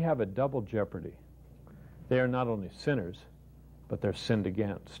 They have a double jeopardy. They are not only sinners, but they're sinned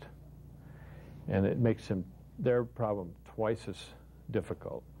against. And it makes their problem twice as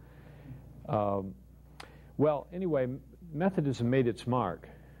difficult. Well, anyway, Methodism made its mark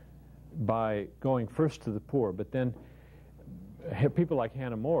by going first to the poor, but then people like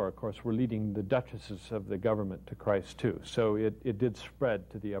Hannah More, of course, were leading the duchesses of the government to Christ too. So it did spread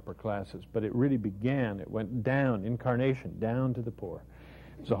to the upper classes, but it really began, it went down, incarnation, down to the poor.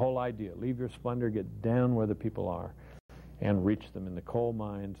 It's the whole idea. Leave your splendor, get down where the people are, and reach them in the coal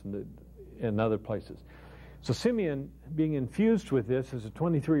mines and other places. So Simeon, being infused with this as a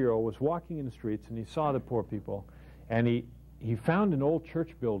 23-year-old, was walking in the streets, and he saw the poor people, and he found an old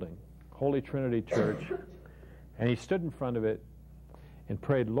church building, Holy Trinity Church, and he stood in front of it and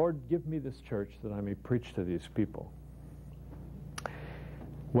prayed, Lord, give me this church that I may preach to these people.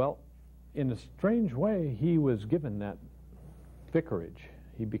 Well, in a strange way, he was given that vicarage.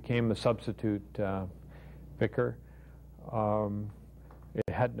 He became a substitute vicar.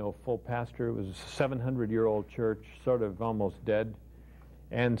 It had no full pastor. It was a 700-year-old church, sort of almost dead.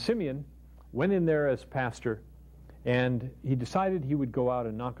 And Simeon went in there as pastor, and he decided he would go out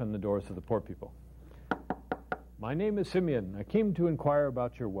and knock on the doors of the poor people. My name is Simeon. I came to inquire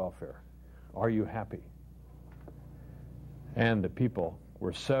about your welfare. Are you happy? And the people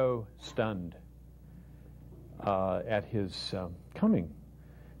were so stunned at his coming,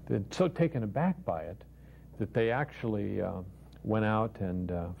 so taken aback by it, that they actually went out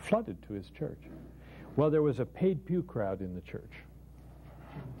and flooded to his church. Well, there was a paid pew crowd in the church.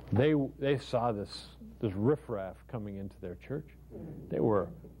 They saw this riffraff coming into their church. They were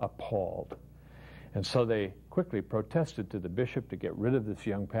appalled. And so they quickly protested to the bishop to get rid of this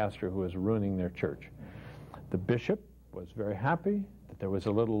young pastor who was ruining their church. The bishop was very happy that there was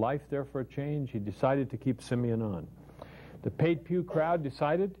a little life there for a change. He decided to keep Simeon on. The paid pew crowd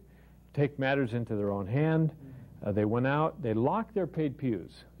decided to take matters into their own hand. They went out, they locked their paid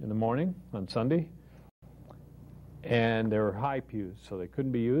pews in the morning on Sunday, and they were high pews, so they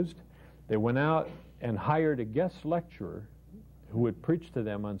couldn't be used. They went out and hired a guest lecturer who would preach to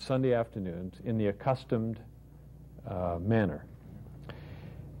them on Sunday afternoons in the accustomed manner.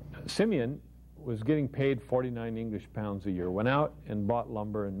 Simeon was getting paid 49 English pounds a year, went out and bought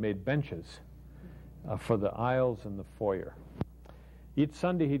lumber and made benches for the aisles and the foyer. Each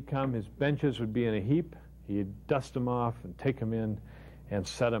Sunday he'd come, his benches would be in a heap. He'd dust them off and take them in and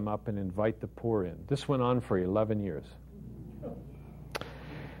set them up and invite the poor in. This went on for 11 years.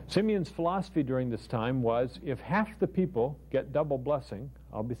 Simeon's philosophy during this time was, if half the people get double blessing,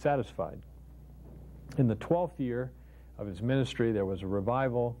 I'll be satisfied. In the 12th year of his ministry, there was a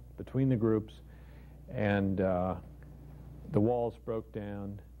revival between the groups, and the walls broke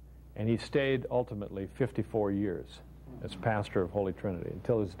down, and he stayed ultimately 54 years as pastor of Holy Trinity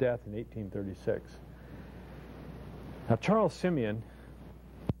until his death in 1836. Now, Charles Simeon,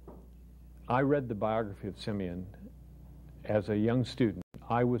 I read the biography of Simeon as a young student.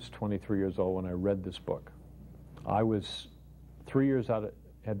 I was 23 years old when I read this book. I was 3 years out,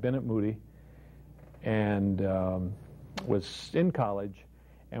 had been at Moody, and was in college,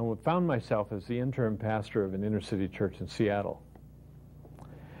 and found myself as the interim pastor of an inner city church in Seattle.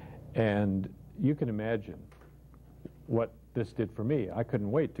 And you can imagine what this did for me. I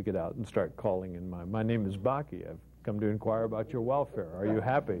couldn't wait to get out and start calling in my name is Bakke. I've come to inquire about your welfare. Are you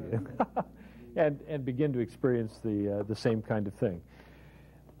happy? and begin to experience the same kind of thing.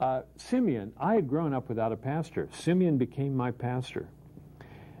 Simeon, I had grown up without a pastor. Simeon became my pastor.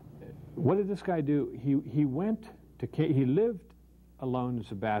 What did this guy do? He went to, he lived alone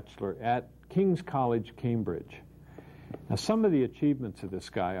as a bachelor at King's College, Cambridge. Now, some of the achievements of this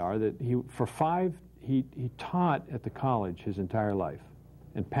guy are that he taught at the college his entire life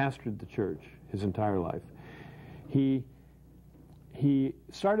and pastored the church his entire life. He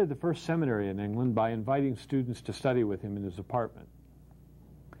started the first seminary in England by inviting students to study with him in his apartment.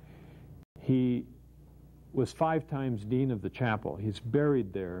 He was 5 times dean of the chapel. He's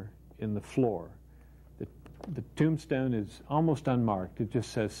buried there in the floor. The tombstone is almost unmarked. It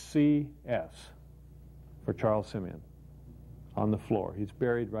just says C.S. for Charles Simeon on the floor. He's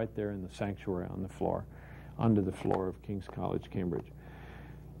buried right there in the sanctuary on the floor, under the floor of King's College, Cambridge.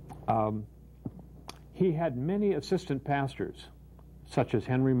 He had many assistant pastors, such as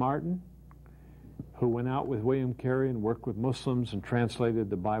Henry Martin, who went out with William Carey and worked with Muslims and translated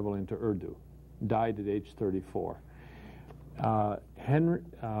the Bible into Urdu, died at age 34.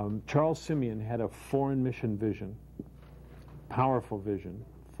 Charles Simeon had a foreign mission vision, powerful vision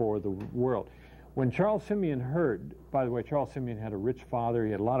for the world. When Charles Simeon heard, by the way, Charles Simeon had a rich father,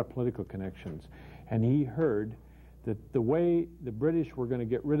 he had a lot of political connections, and he heard that the way the British were going to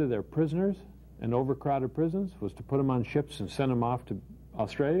get rid of their prisoners and overcrowded prisons was to put them on ships and send them off to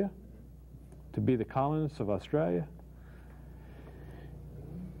Australia, to be the colonists of Australia.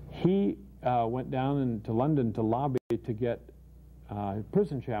 He went down into London to lobby to get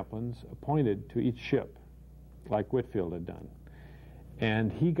prison chaplains appointed to each ship, like Whitfield had done.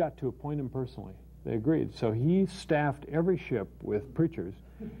 And he got to appoint them personally. They agreed. So he staffed every ship with preachers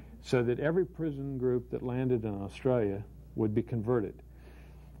so that every prison group that landed in Australia would be converted.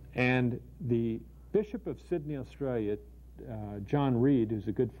 And the Bishop of Sydney, Australia, John Reed, who's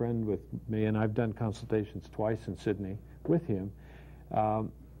a good friend with me, and I've done consultations twice in Sydney with him,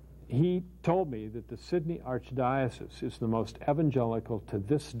 he told me that the Sydney Archdiocese is the most evangelical to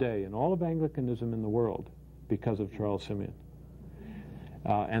this day in all of Anglicanism in the world because of Charles Simeon.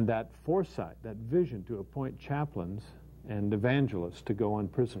 And that foresight, that vision to appoint chaplains and evangelists to go on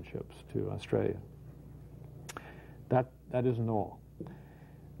prison ships to Australia. That isn't all.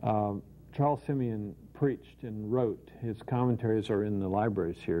 Charles Simeon preached and wrote. His commentaries are in the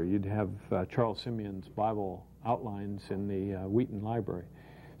libraries here. You'd have Charles Simeon's Bible outlines in the Wheaton Library.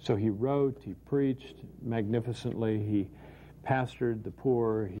 So he wrote, he preached magnificently, he pastored the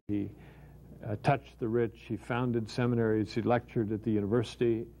poor, he touched the rich, he founded seminaries, he lectured at the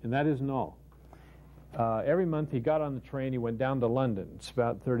university, and that isn't all. Every month he got on the train, he went down to London. It's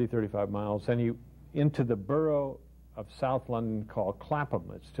about 30, 35 miles, and he into the borough of South London called Clapham.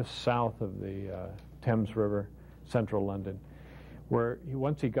 It's just south of the Thames River, central London, where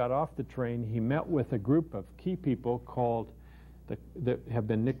once he got off the train, he met with a group of key people called, that have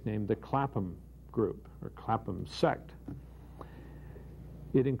been nicknamed the Clapham Group, or Clapham Sect.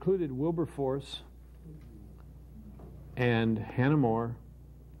 It included Wilberforce and Hannah More,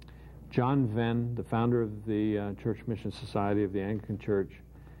 John Venn, the founder of the Church Mission Society of the Anglican Church,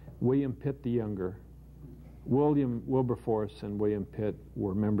 William Pitt the Younger. William Wilberforce and William Pitt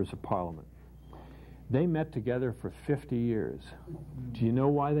were members of Parliament. They met together for 50 years. Do you know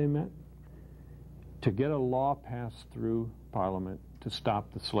why they met? To get a law passed through Parliament to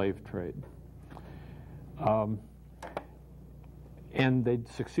stop the slave trade. And they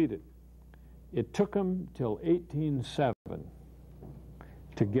succeeded. It took them till 1807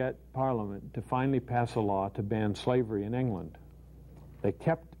 to get Parliament to finally pass a law to ban slavery in England. They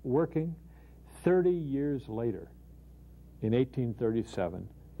kept working. 30 years later, in 1837,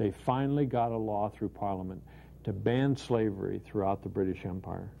 they finally got a law through Parliament to ban slavery throughout the British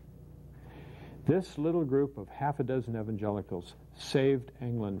Empire. This little group of half a dozen evangelicals saved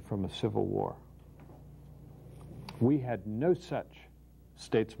England from a civil war. We had no such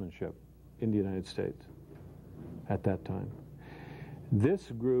statesmanship in the United States at that time.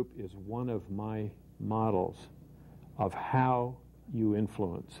 This group is one of my models of how you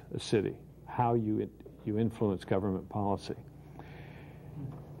influence a city, how you influence government policy.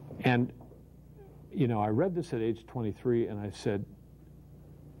 And, you know, I read this at age 23 and I said,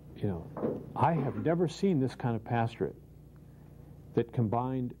 you know, I have never seen this kind of pastorate that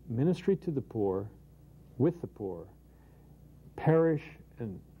combined ministry to the poor with the poor, parish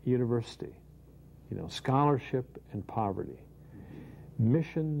and university, you know, scholarship and poverty,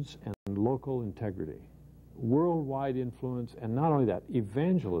 missions and local integrity, worldwide influence, and not only that,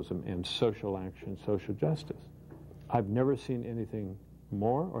 evangelism and social action, social justice. I've never seen anything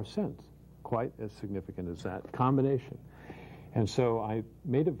more or since quite as significant as that combination. And so I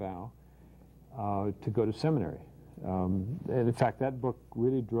made a vow to go to seminary. And in fact, that book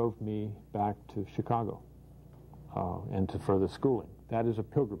really drove me back to Chicago and to further schooling. That is a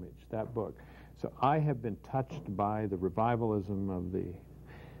pilgrimage, that book. So I have been touched by the revivalism of the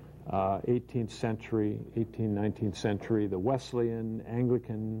 18th century, 19th century, the Wesleyan,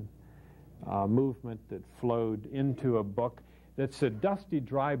 Anglican movement that flowed into a book that's a dusty,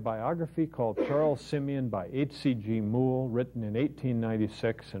 dry biography called Charles Simeon by H.C.G. Moule, written in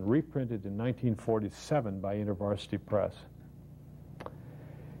 1896 and reprinted in 1947 by University Press.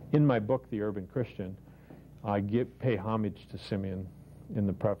 In my book, The Urban Christian, I pay homage to Simeon in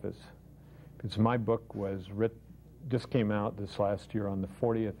the preface, because my book just came out this last year on the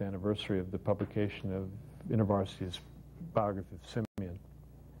 40th anniversary of the publication of University's biography of Simeon,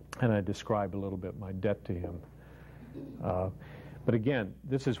 and I describe a little bit my debt to him. But again,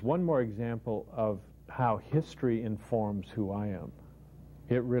 this is one more example of how history informs who I am.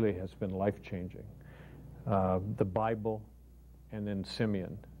 It really has been life-changing. The Bible and then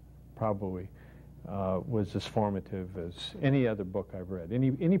Simeon probably was as formative as any other book I've read.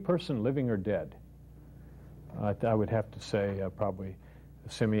 Any person living or dead, I would have to say probably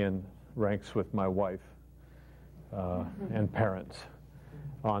Simeon ranks with my wife and parents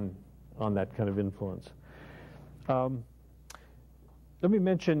on that kind of influence. Let me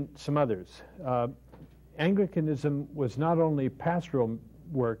mention some others. Anglicanism was not only pastoral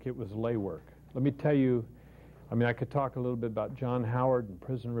work, it was lay work. Let me tell you, I could talk a little bit about John Howard and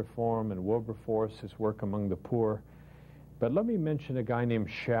prison reform and Wilberforce, his work among the poor, but let me mention a guy named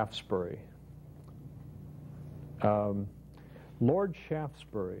Shaftesbury. Lord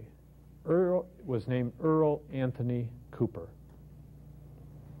Shaftesbury was named Earl Anthony Cooper.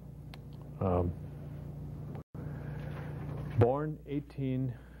 Born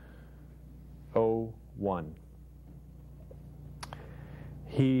 1801.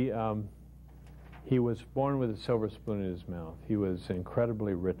 He was born with a silver spoon in his mouth. He was an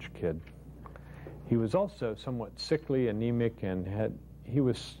incredibly rich kid. He was also somewhat sickly, anemic, and he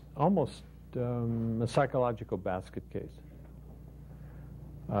was almost a psychological basket case.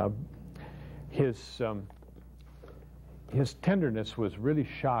 His tenderness was really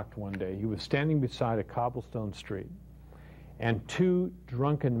shocked one day. He was standing beside a cobblestone street, and two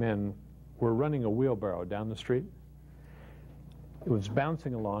drunken men were running a wheelbarrow down the street. It was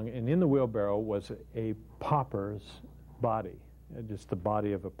bouncing along, and in the wheelbarrow was a pauper's body, just the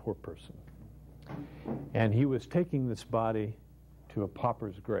body of a poor person. And he was taking this body to a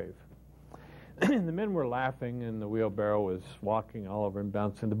pauper's grave. And the men were laughing, and the wheelbarrow was walking all over and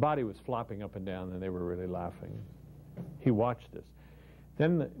bouncing. The body was flopping up and down, and they were really laughing. He watched this.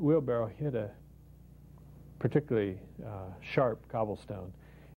 Then the wheelbarrow hit a particularly sharp cobblestone,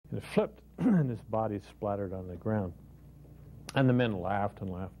 and it flipped, and his body splattered on the ground. And the men laughed and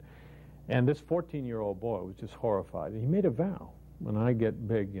laughed. And this 14-year-old boy was just horrified. And he made a vow, when I get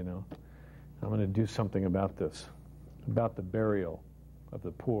big, I'm going to do something about this, about the burial of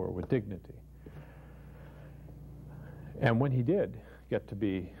the poor with dignity. And when he did get to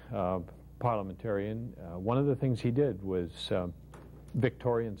be parliamentarian, one of the things he did was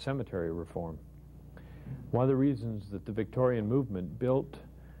Victorian cemetery reform. One of the reasons that the Victorian movement built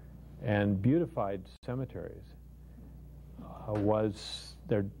and beautified cemeteries was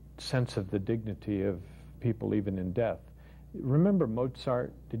their sense of the dignity of people even in death. Remember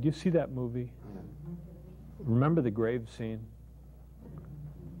Mozart? Did you see that movie? Remember the grave scene?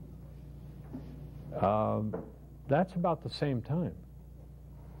 That's about the same time.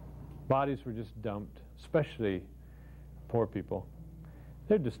 Bodies were just dumped, especially poor people.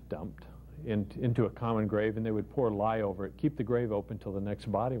 They're just dumped into a common grave, and they would pour lye over it, keep the grave open till the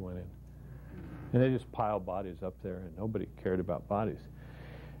next body went in. And they just piled bodies up there, and nobody cared about bodies.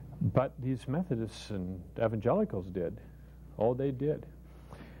 But these Methodists and evangelicals did. Oh, they did.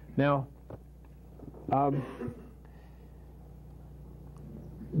 Now,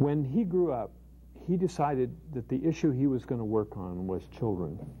 when he grew up, he decided that the issue he was going to work on was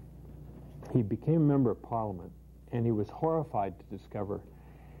children. He became a member of Parliament, and he was horrified to discover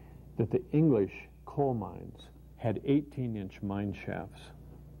that the English coal mines had 18-inch mine shafts.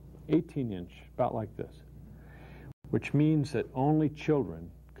 18-inch, about like this, which means that only children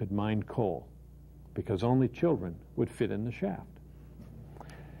could mine coal, because only children would fit in the shaft.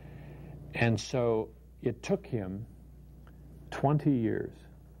 And so it took him 20 years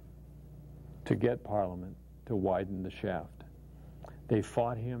to get Parliament to widen the shaft. They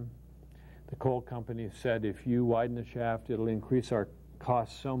fought him. The coal company said, if you widen the shaft, it'll increase our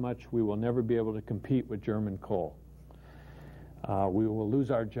costs so much we will never be able to compete with German coal. We will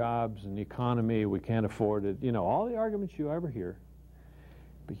lose our jobs and the economy, we can't afford it. All the arguments you ever hear.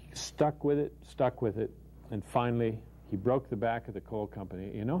 But he stuck with it, and finally he broke the back of the coal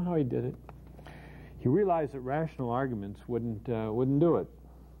company. You know how he did it? He realized that rational arguments wouldn't do it.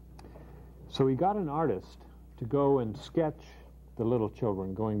 So he got an artist to go and sketch the little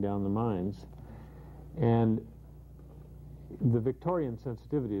children going down the mines, and the Victorian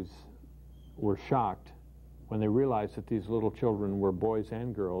sensitivities were shocked when they realized that these little children were boys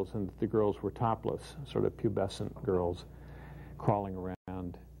and girls, and that the girls were topless, sort of pubescent girls crawling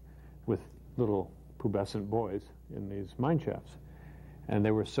around with little pubescent boys in these mine shafts. And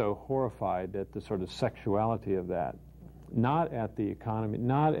they were so horrified at the sort of sexuality of that, not at the economy,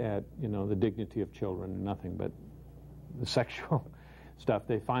 not at, the dignity of children, nothing, but the sexual stuff.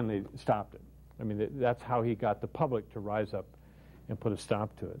 They finally stopped it. I mean, that's how he got the public to rise up and put a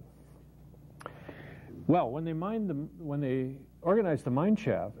stop to it. Well, when they organized the mine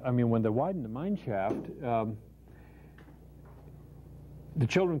shaft, when they widened the mine shaft, the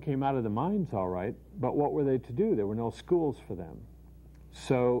children came out of the mines all right, but what were they to do? There were no schools for them.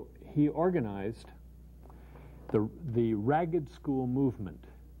 So he organized the ragged school movement,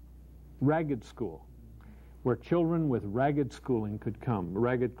 ragged school, where children with ragged schooling could come,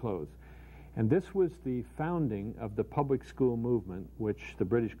 ragged clothes. And this was the founding of the public school movement, which the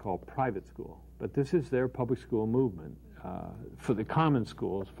British call private school. But this is their public school movement for the common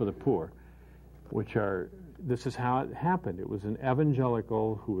schools for the poor, this is how it happened. It was an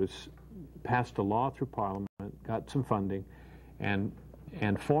evangelical who passed a law through Parliament, got some funding, and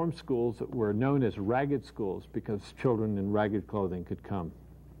formed schools that were known as ragged schools because children in ragged clothing could come.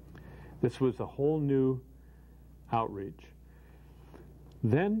 This was a whole new outreach.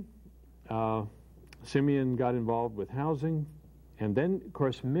 Then Simeon got involved with housing, and then, of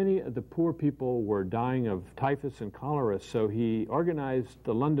course, many of the poor people were dying of typhus and cholera, so he organized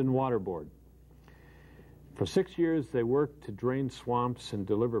the London Water Board. For 6 years, they worked to drain swamps and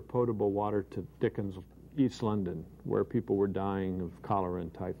deliver potable water to Dickens, East London, where people were dying of cholera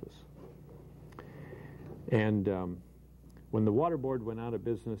and typhus. And when the Water Board went out of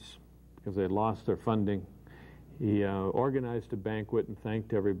business because they had lost their funding, he organized a banquet and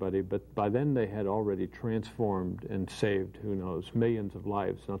thanked everybody, but by then they had already transformed and saved, who knows, millions of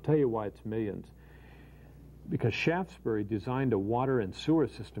lives. And I'll tell you why it's millions. Because Shaftesbury designed a water and sewer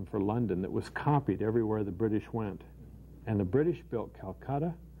system for London that was copied everywhere the British went. And the British built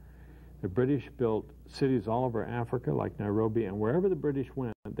Calcutta, the British built cities all over Africa like Nairobi, and wherever the British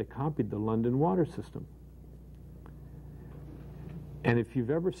went, they copied the London water system. And if you've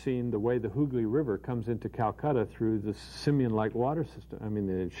ever seen the way the Hooghly River comes into Calcutta through the Simeon-like water system,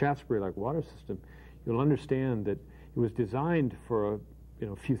 the Shaftesbury-like water system, you'll understand that it was designed for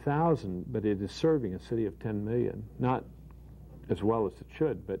a few thousand, but it is serving a city of 10 million. Not as well as it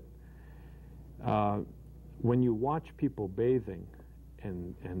should, but when you watch people bathing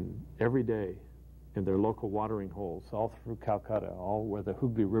and every day in their local watering holes all through Calcutta, all where the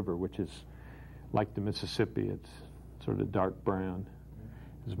Hooghly River, which is like the Mississippi, it's sort of dark brown.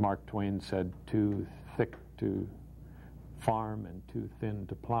 As Mark Twain said, too thick to farm and too thin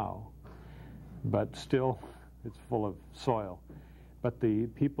to plow. But still, it's full of soil. But the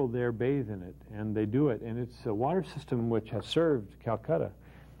people there bathe in it, and they do it. And it's a water system which has served Calcutta.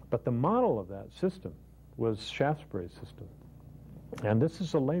 But the model of that system was Shaftesbury's system. And this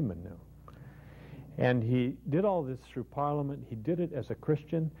is a layman now. And he did all this through Parliament. He did it as a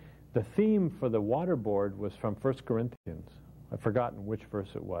Christian. The theme for the water board was from 1 Corinthians. I've forgotten which verse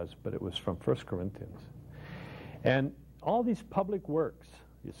it was, but it was from 1 Corinthians. And all these public works,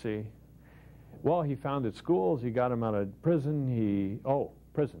 you see, well, he founded schools, he got them out of prison,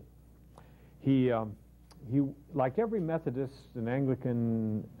 prison. He, like every Methodist and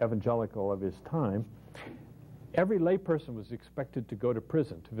Anglican evangelical of his time, every layperson was expected to go to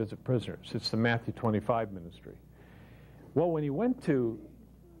prison to visit prisoners. It's the Matthew 25 ministry. Well, when he went to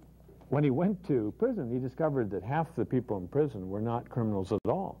prison, he discovered that half the people in prison were not criminals at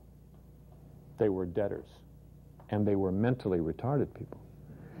all. They were debtors, and they were mentally retarded people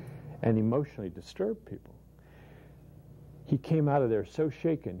and emotionally disturbed people. He came out of there so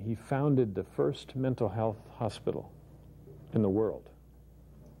shaken, he founded the first mental health hospital in the world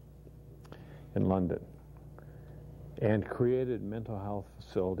in London and created mental health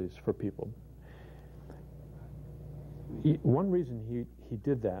facilities for people. One reason he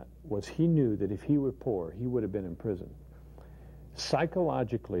did that was he knew that if he were poor, he would have been in prison.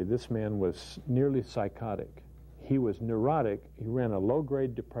 Psychologically, this man was nearly psychotic. He was neurotic. He ran a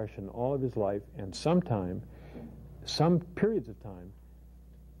low-grade depression all of his life, and some periods of time,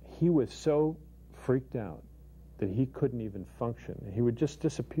 he was so freaked out that he couldn't even function. He would just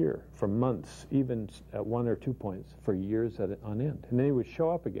disappear for months, even at 1 or 2 points, for years on end. And then he would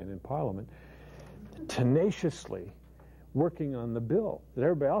show up again in Parliament, tenaciously working on the bill that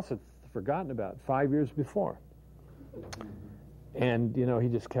everybody else had forgotten about 5 years before. And, you know, he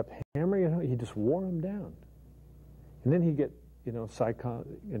just kept hammering it. He just wore him down. And then he'd get, you know, psychotic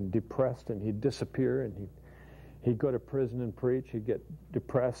and depressed, and he'd disappear, and he'd go to prison and preach. He'd get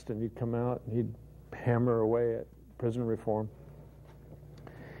depressed, and he'd come out, and he'd hammer away at prison reform.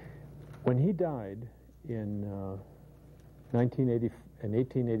 When he died in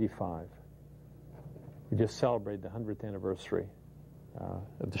 1885, we just celebrated the 100th anniversary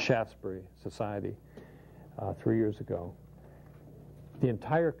of the Shaftesbury Society 3 years ago. The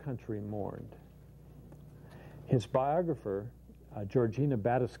entire country mourned. His biographer, Georgina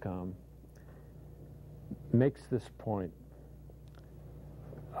Battiscombe, makes this point.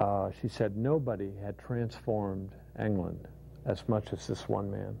 She said nobody had transformed England as much as this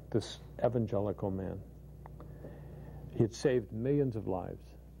one man, this evangelical man. He had saved millions of lives,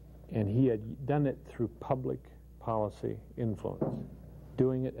 and he had done it through public policy influence,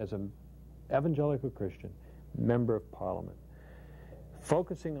 doing it as an evangelical Christian, member of Parliament.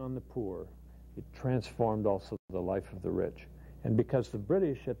 Focusing on the poor, it transformed also the life of the rich. And because the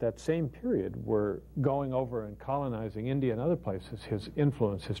British at that same period were going over and colonizing India and other places, his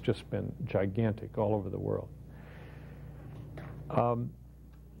influence has just been gigantic all over the world. What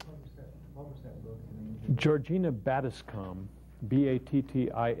was that book? Georgina Battiscombe,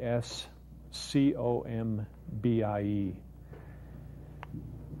 Battiscombie.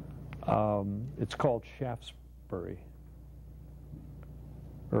 It's called Shaftesbury.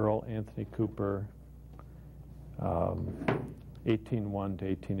 Earl Anthony Cooper, 1801 to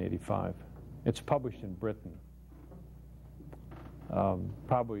 1885. It's published in Britain,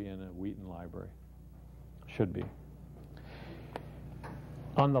 probably in a Wheaton library. Should be.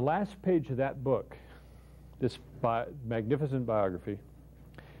 On the last page of that book, this magnificent biography,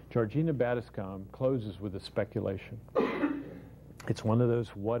 Georgina Battiscombe closes with a speculation. It's one of those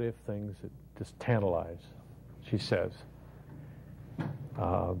what-if things that just tantalize. She says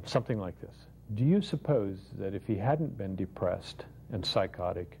something like this. Do you suppose that if he hadn't been depressed and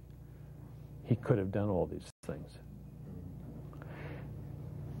psychotic, he could have done all these things?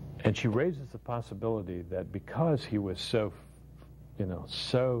 And she raises the possibility that because he was so,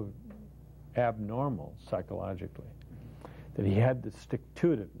 so abnormal psychologically, that he had the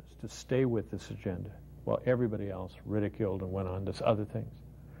stick-to-itiveness to stay with this agenda while everybody else ridiculed and went on to other things.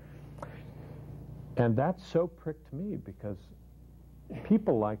 And that so pricked me, because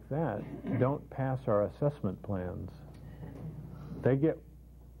people like that don't pass our assessment plans. They get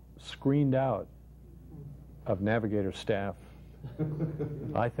screened out of Navigator staff,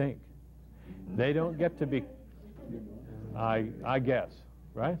 I think. They don't get to be, I guess,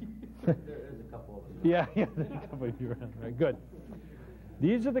 right? There is a couple of them. Yeah, there's a couple of you around, right? Good.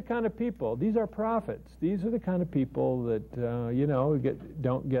 These are the kind of people, these are prophets. These are the kind of people that,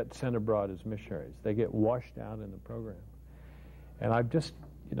 don't get sent abroad as missionaries. They get washed out in the program. And I've just,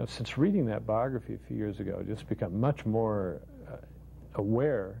 since reading that biography a few years ago, just become much more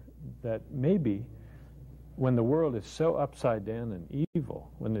aware that maybe when the world is so upside down and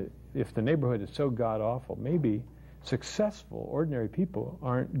evil, if the neighborhood is so god-awful, maybe successful, ordinary people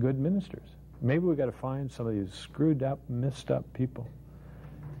aren't good ministers. Maybe we've got to find some of these screwed up, messed up people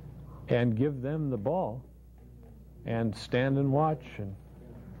and give them the ball and stand and watch and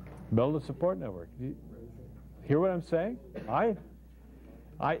build a support network. Hear what I'm saying?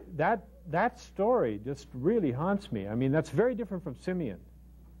 That story just really haunts me. I mean, that's very different from Simeon.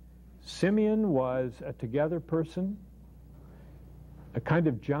 Simeon was a together person, a kind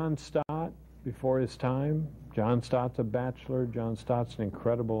of John Stott before his time. John Stott's a bachelor. John Stott's an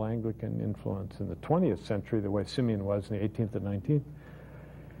incredible Anglican influence in the 20th century, the way Simeon was in the 18th and 19th.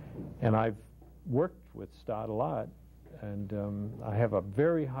 And I've worked with Stott a lot, and I have a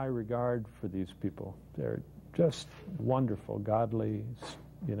very high regard for these people. They're just wonderful, godly,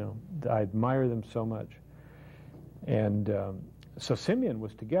 I admire them so much. And so Simeon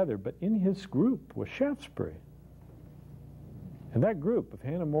was together, but in his group was Shaftesbury. And that group of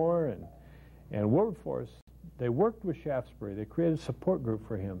Hannah More and Wilberforce, they worked with Shaftesbury. They created a support group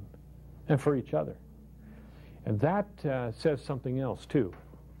for him and for each other. And that says something else, too.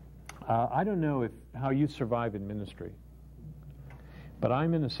 I don't know how you survive in ministry, but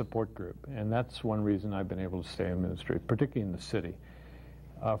I'm in a support group, and that's one reason I've been able to stay in ministry, particularly in the city.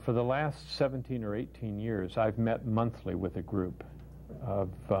 For the last 17 or 18 years, I've met monthly with a group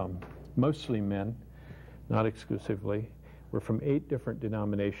of mostly men, not exclusively. We're from 8 different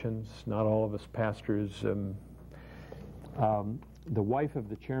denominations, not all of us pastors, The wife of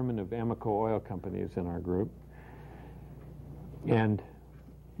the chairman of Amoco Oil Company is in our group. And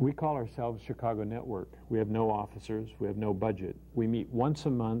we call ourselves Chicago Network. We have no officers. We have no budget. We meet once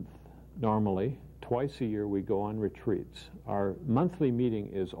a month normally. Twice a year we go on retreats. Our monthly meeting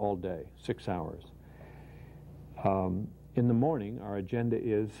is all day, 6 hours. In the morning, our agenda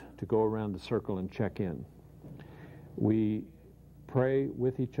is to go around the circle and check in. We pray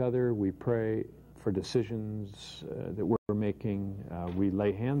with each other. We pray for decisions that we're making. We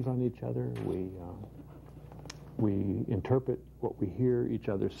lay hands on each other. We interpret what we hear each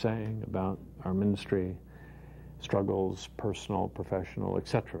other saying about our ministry, struggles, personal, professional,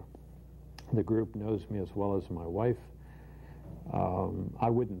 etc. The group knows me as well as my wife. I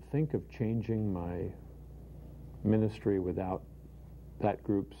wouldn't think of changing my ministry without that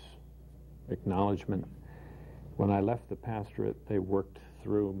group's acknowledgement. When I left the pastorate, they worked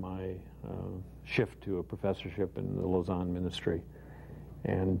through my shift to a professorship in the Lausanne ministry.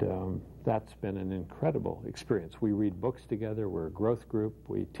 And that's been an incredible experience. We read books together. We're a growth group.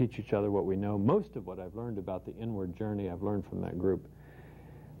 We teach each other what we know. Most of what I've learned about the inward journey, I've learned from that group.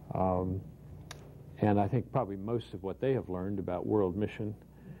 And I think probably most of what they have learned about world mission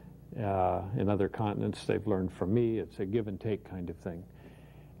in other continents, they've learned from me. It's a give and take kind of thing.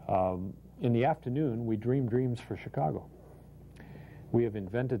 In the afternoon, we dream dreams for Chicago. We have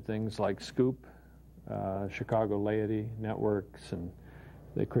invented things like Scoop, Chicago Laity Networks, and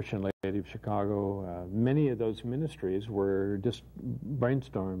the Christian Laity of Chicago. Many of those ministries were just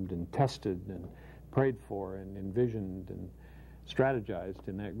brainstormed and tested and prayed for and envisioned and strategized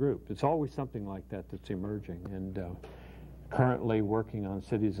in that group. It's always something like that that's emerging, and currently working on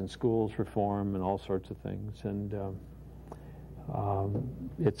cities and schools reform and all sorts of things. And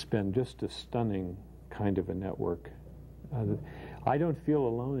it's been just a stunning kind of a network. I don't feel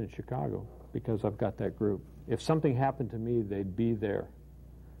alone in Chicago because I've got that group. If something happened to me, they'd be there.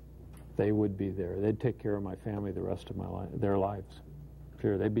 They would be there. They'd take care of my family the rest of their lives.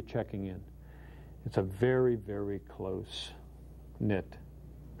 Sure, they'd be checking in. It's a very, very close-knit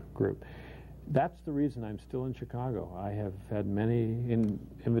group. That's the reason I'm still in Chicago. I have had many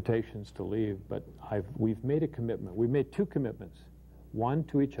invitations to leave, but we've made a commitment. We've made two commitments, one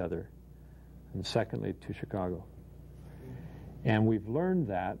to each other, and secondly to Chicago. And we've learned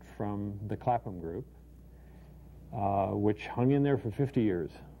that from the Clapham group, which hung in there for 50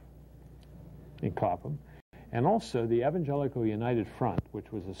 years in Clapham, and also the Evangelical United Front,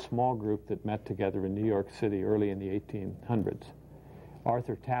 which was a small group that met together in New York City early in the 1800s.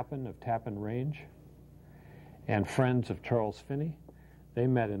 Arthur Tappan of Tappan Range and friends of Charles Finney, they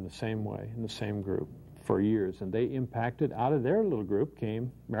met in the same way, in the same group for years, and they impacted. Out of their little group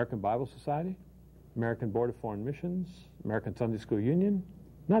came American Bible Society, American Board of Foreign Missions, American Sunday School Union.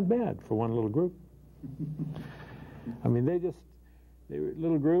 Not bad for one little group. I mean, they were a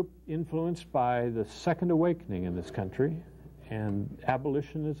little group influenced by the Second Awakening in this country and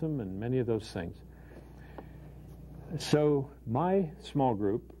abolitionism and many of those things. So my small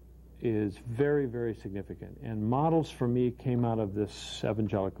group is very, very significant, and models for me came out of this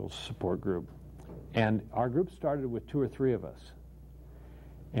evangelical support group. And our group started with 2 or 3 of us.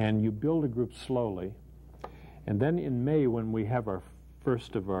 And you build a group slowly, and then in May, when we have our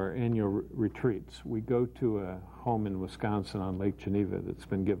first of our annual retreats, we go to a home in Wisconsin on Lake Geneva that's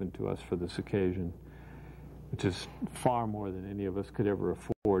been given to us for this occasion, which is far more than any of us could ever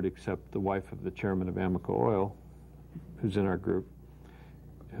afford, except the wife of the chairman of Amoco Oil, who's in our group,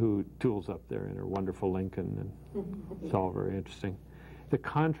 who tools up there in her wonderful Lincoln, and it's all very interesting. The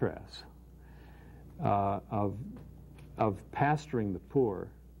contrast of pastoring the poor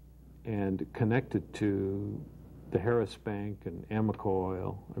and connected to the Harris Bank and Amoco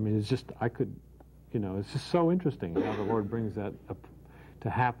Oil. I mean, it's just, it's just so interesting how the Lord brings that up to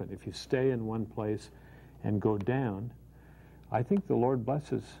happen. If you stay in one place and go down, I think the Lord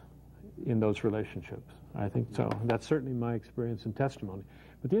blesses in those relationships. I think so. That's certainly my experience and testimony.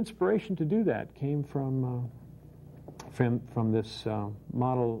 But the inspiration to do that came from this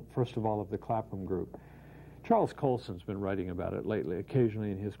model, first of all, of the Clapham group. Charles Colson's been writing about it lately,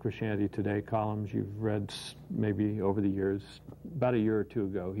 occasionally in his Christianity Today columns. You've read maybe over the years. About a year or two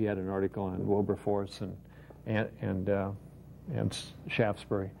ago, he had an article on Wilberforce and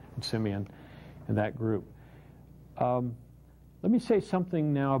Shaftesbury and Simeon and that group. Let me say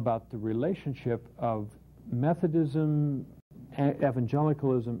something now about the relationship of Methodism,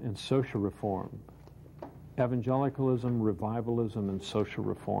 evangelicalism, and social reform. Evangelicalism, revivalism, and social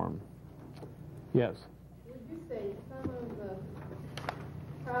reform. Yes? Would you say some of the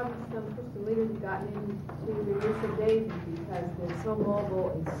problems some Christian leaders have gotten into in recent days is because they're so mobile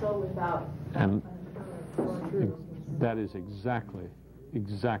and so without truth? That is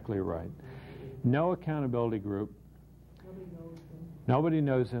exactly right. No accountability group. Nobody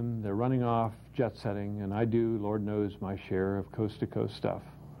knows him. They're running off, jet setting, and I do, Lord knows, my share of coast-to-coast stuff.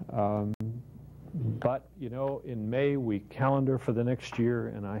 But, you know, in May we calendar for the next year,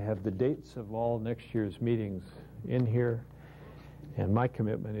 and I have the dates of all next year's meetings in here, and my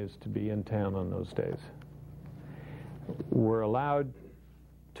commitment is to be in town on those days. We're allowed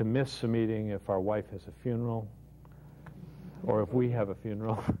to miss a meeting if our wife has a funeral or if we have a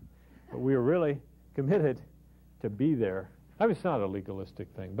funeral, but we are really committed to be there. I mean, it's not a legalistic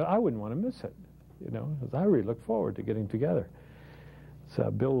thing, but I wouldn't want to miss it, you know, because I really look forward to getting together. So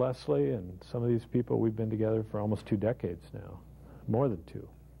Bill Leslie and some of these people, we've been together for almost 2 decades now, more than 2,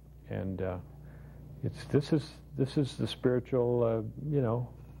 and this is the spiritual, you know,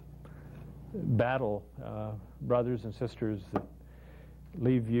 battle, brothers and sisters, that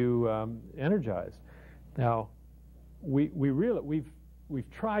leave you energized. Now,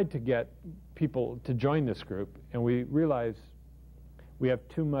 we've tried to get people to join this group, and we realize we have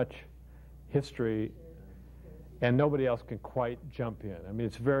too much history and nobody else can quite jump in. I mean,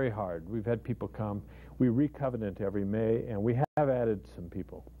 it's very hard. We've had people come. We recovenant every May, and we have added some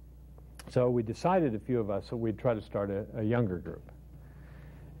people. So we decided, a few of us, that we'd try to start a younger group.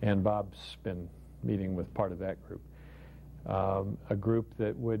 And Bob's been meeting with part of that group. A group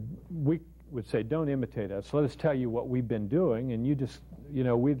that we would say, don't imitate us. Let us tell you what we've been doing, and you just, you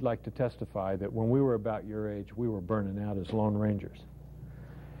know, we'd like to testify that when we were about your age, we were burning out as Lone Rangers.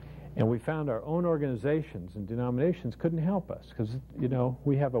 And we found our own organizations and denominations couldn't help us because, you know,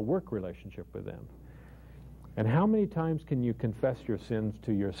 we have a work relationship with them. And how many times can you confess your sins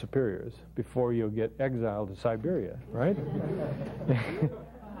to your superiors before you'll get exiled to Siberia, right?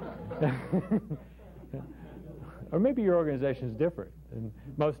 Or maybe your organization is different in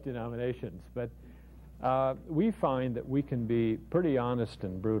most denominations, but we find that we can be pretty honest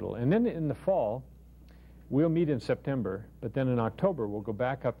and brutal. And then in the fall, we'll meet in September, but then in October we'll go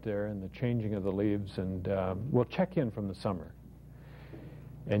back up there in the changing of the leaves, and we'll check in from the summer.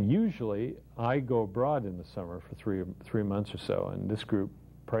 And usually I go abroad in the summer for three months or so, and this group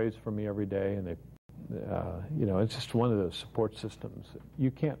prays for me every day, and they, you know, it's just one of those support systems that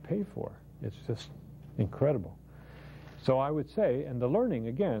you can't pay for. It's just incredible. So I would say, and the learning,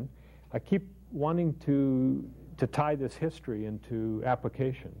 again, I keep wanting to tie this history into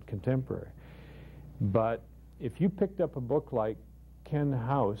application, contemporary. But if you picked up a book like Ken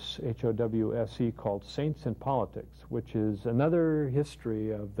House, H-O-W-S-E, called Saints in Politics, which is another history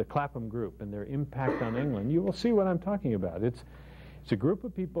of the Clapham group and their impact on England, you will see what I'm talking about. It's a group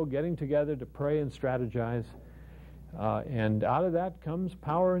of people getting together to pray and strategize, and out of that comes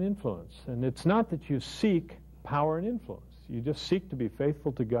power and influence. And it's not that you seek power and influence. You just seek to be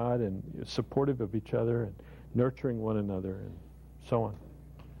faithful to God and supportive of each other and nurturing one another and so on.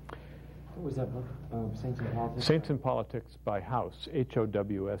 What was that book? Saints in Politics? Saints in Politics by House,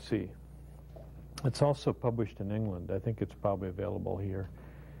 H-O-W-S-E. It's also published in England. I think it's probably available here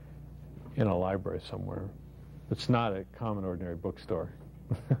in a library somewhere. It's not a common, ordinary bookstore.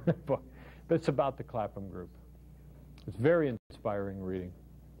 But it's about the Clapham group. It's very inspiring reading.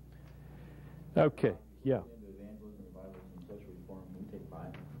 Okay, yeah.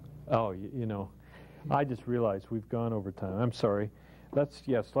 Oh, you know, I just realized we've gone over time. I'm sorry. Let's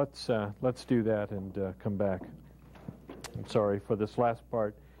do that and come back. I'm sorry for this last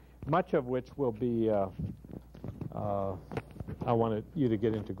part, much of which will be, I wanted you to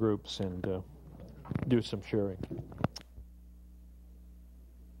get into groups and do some sharing.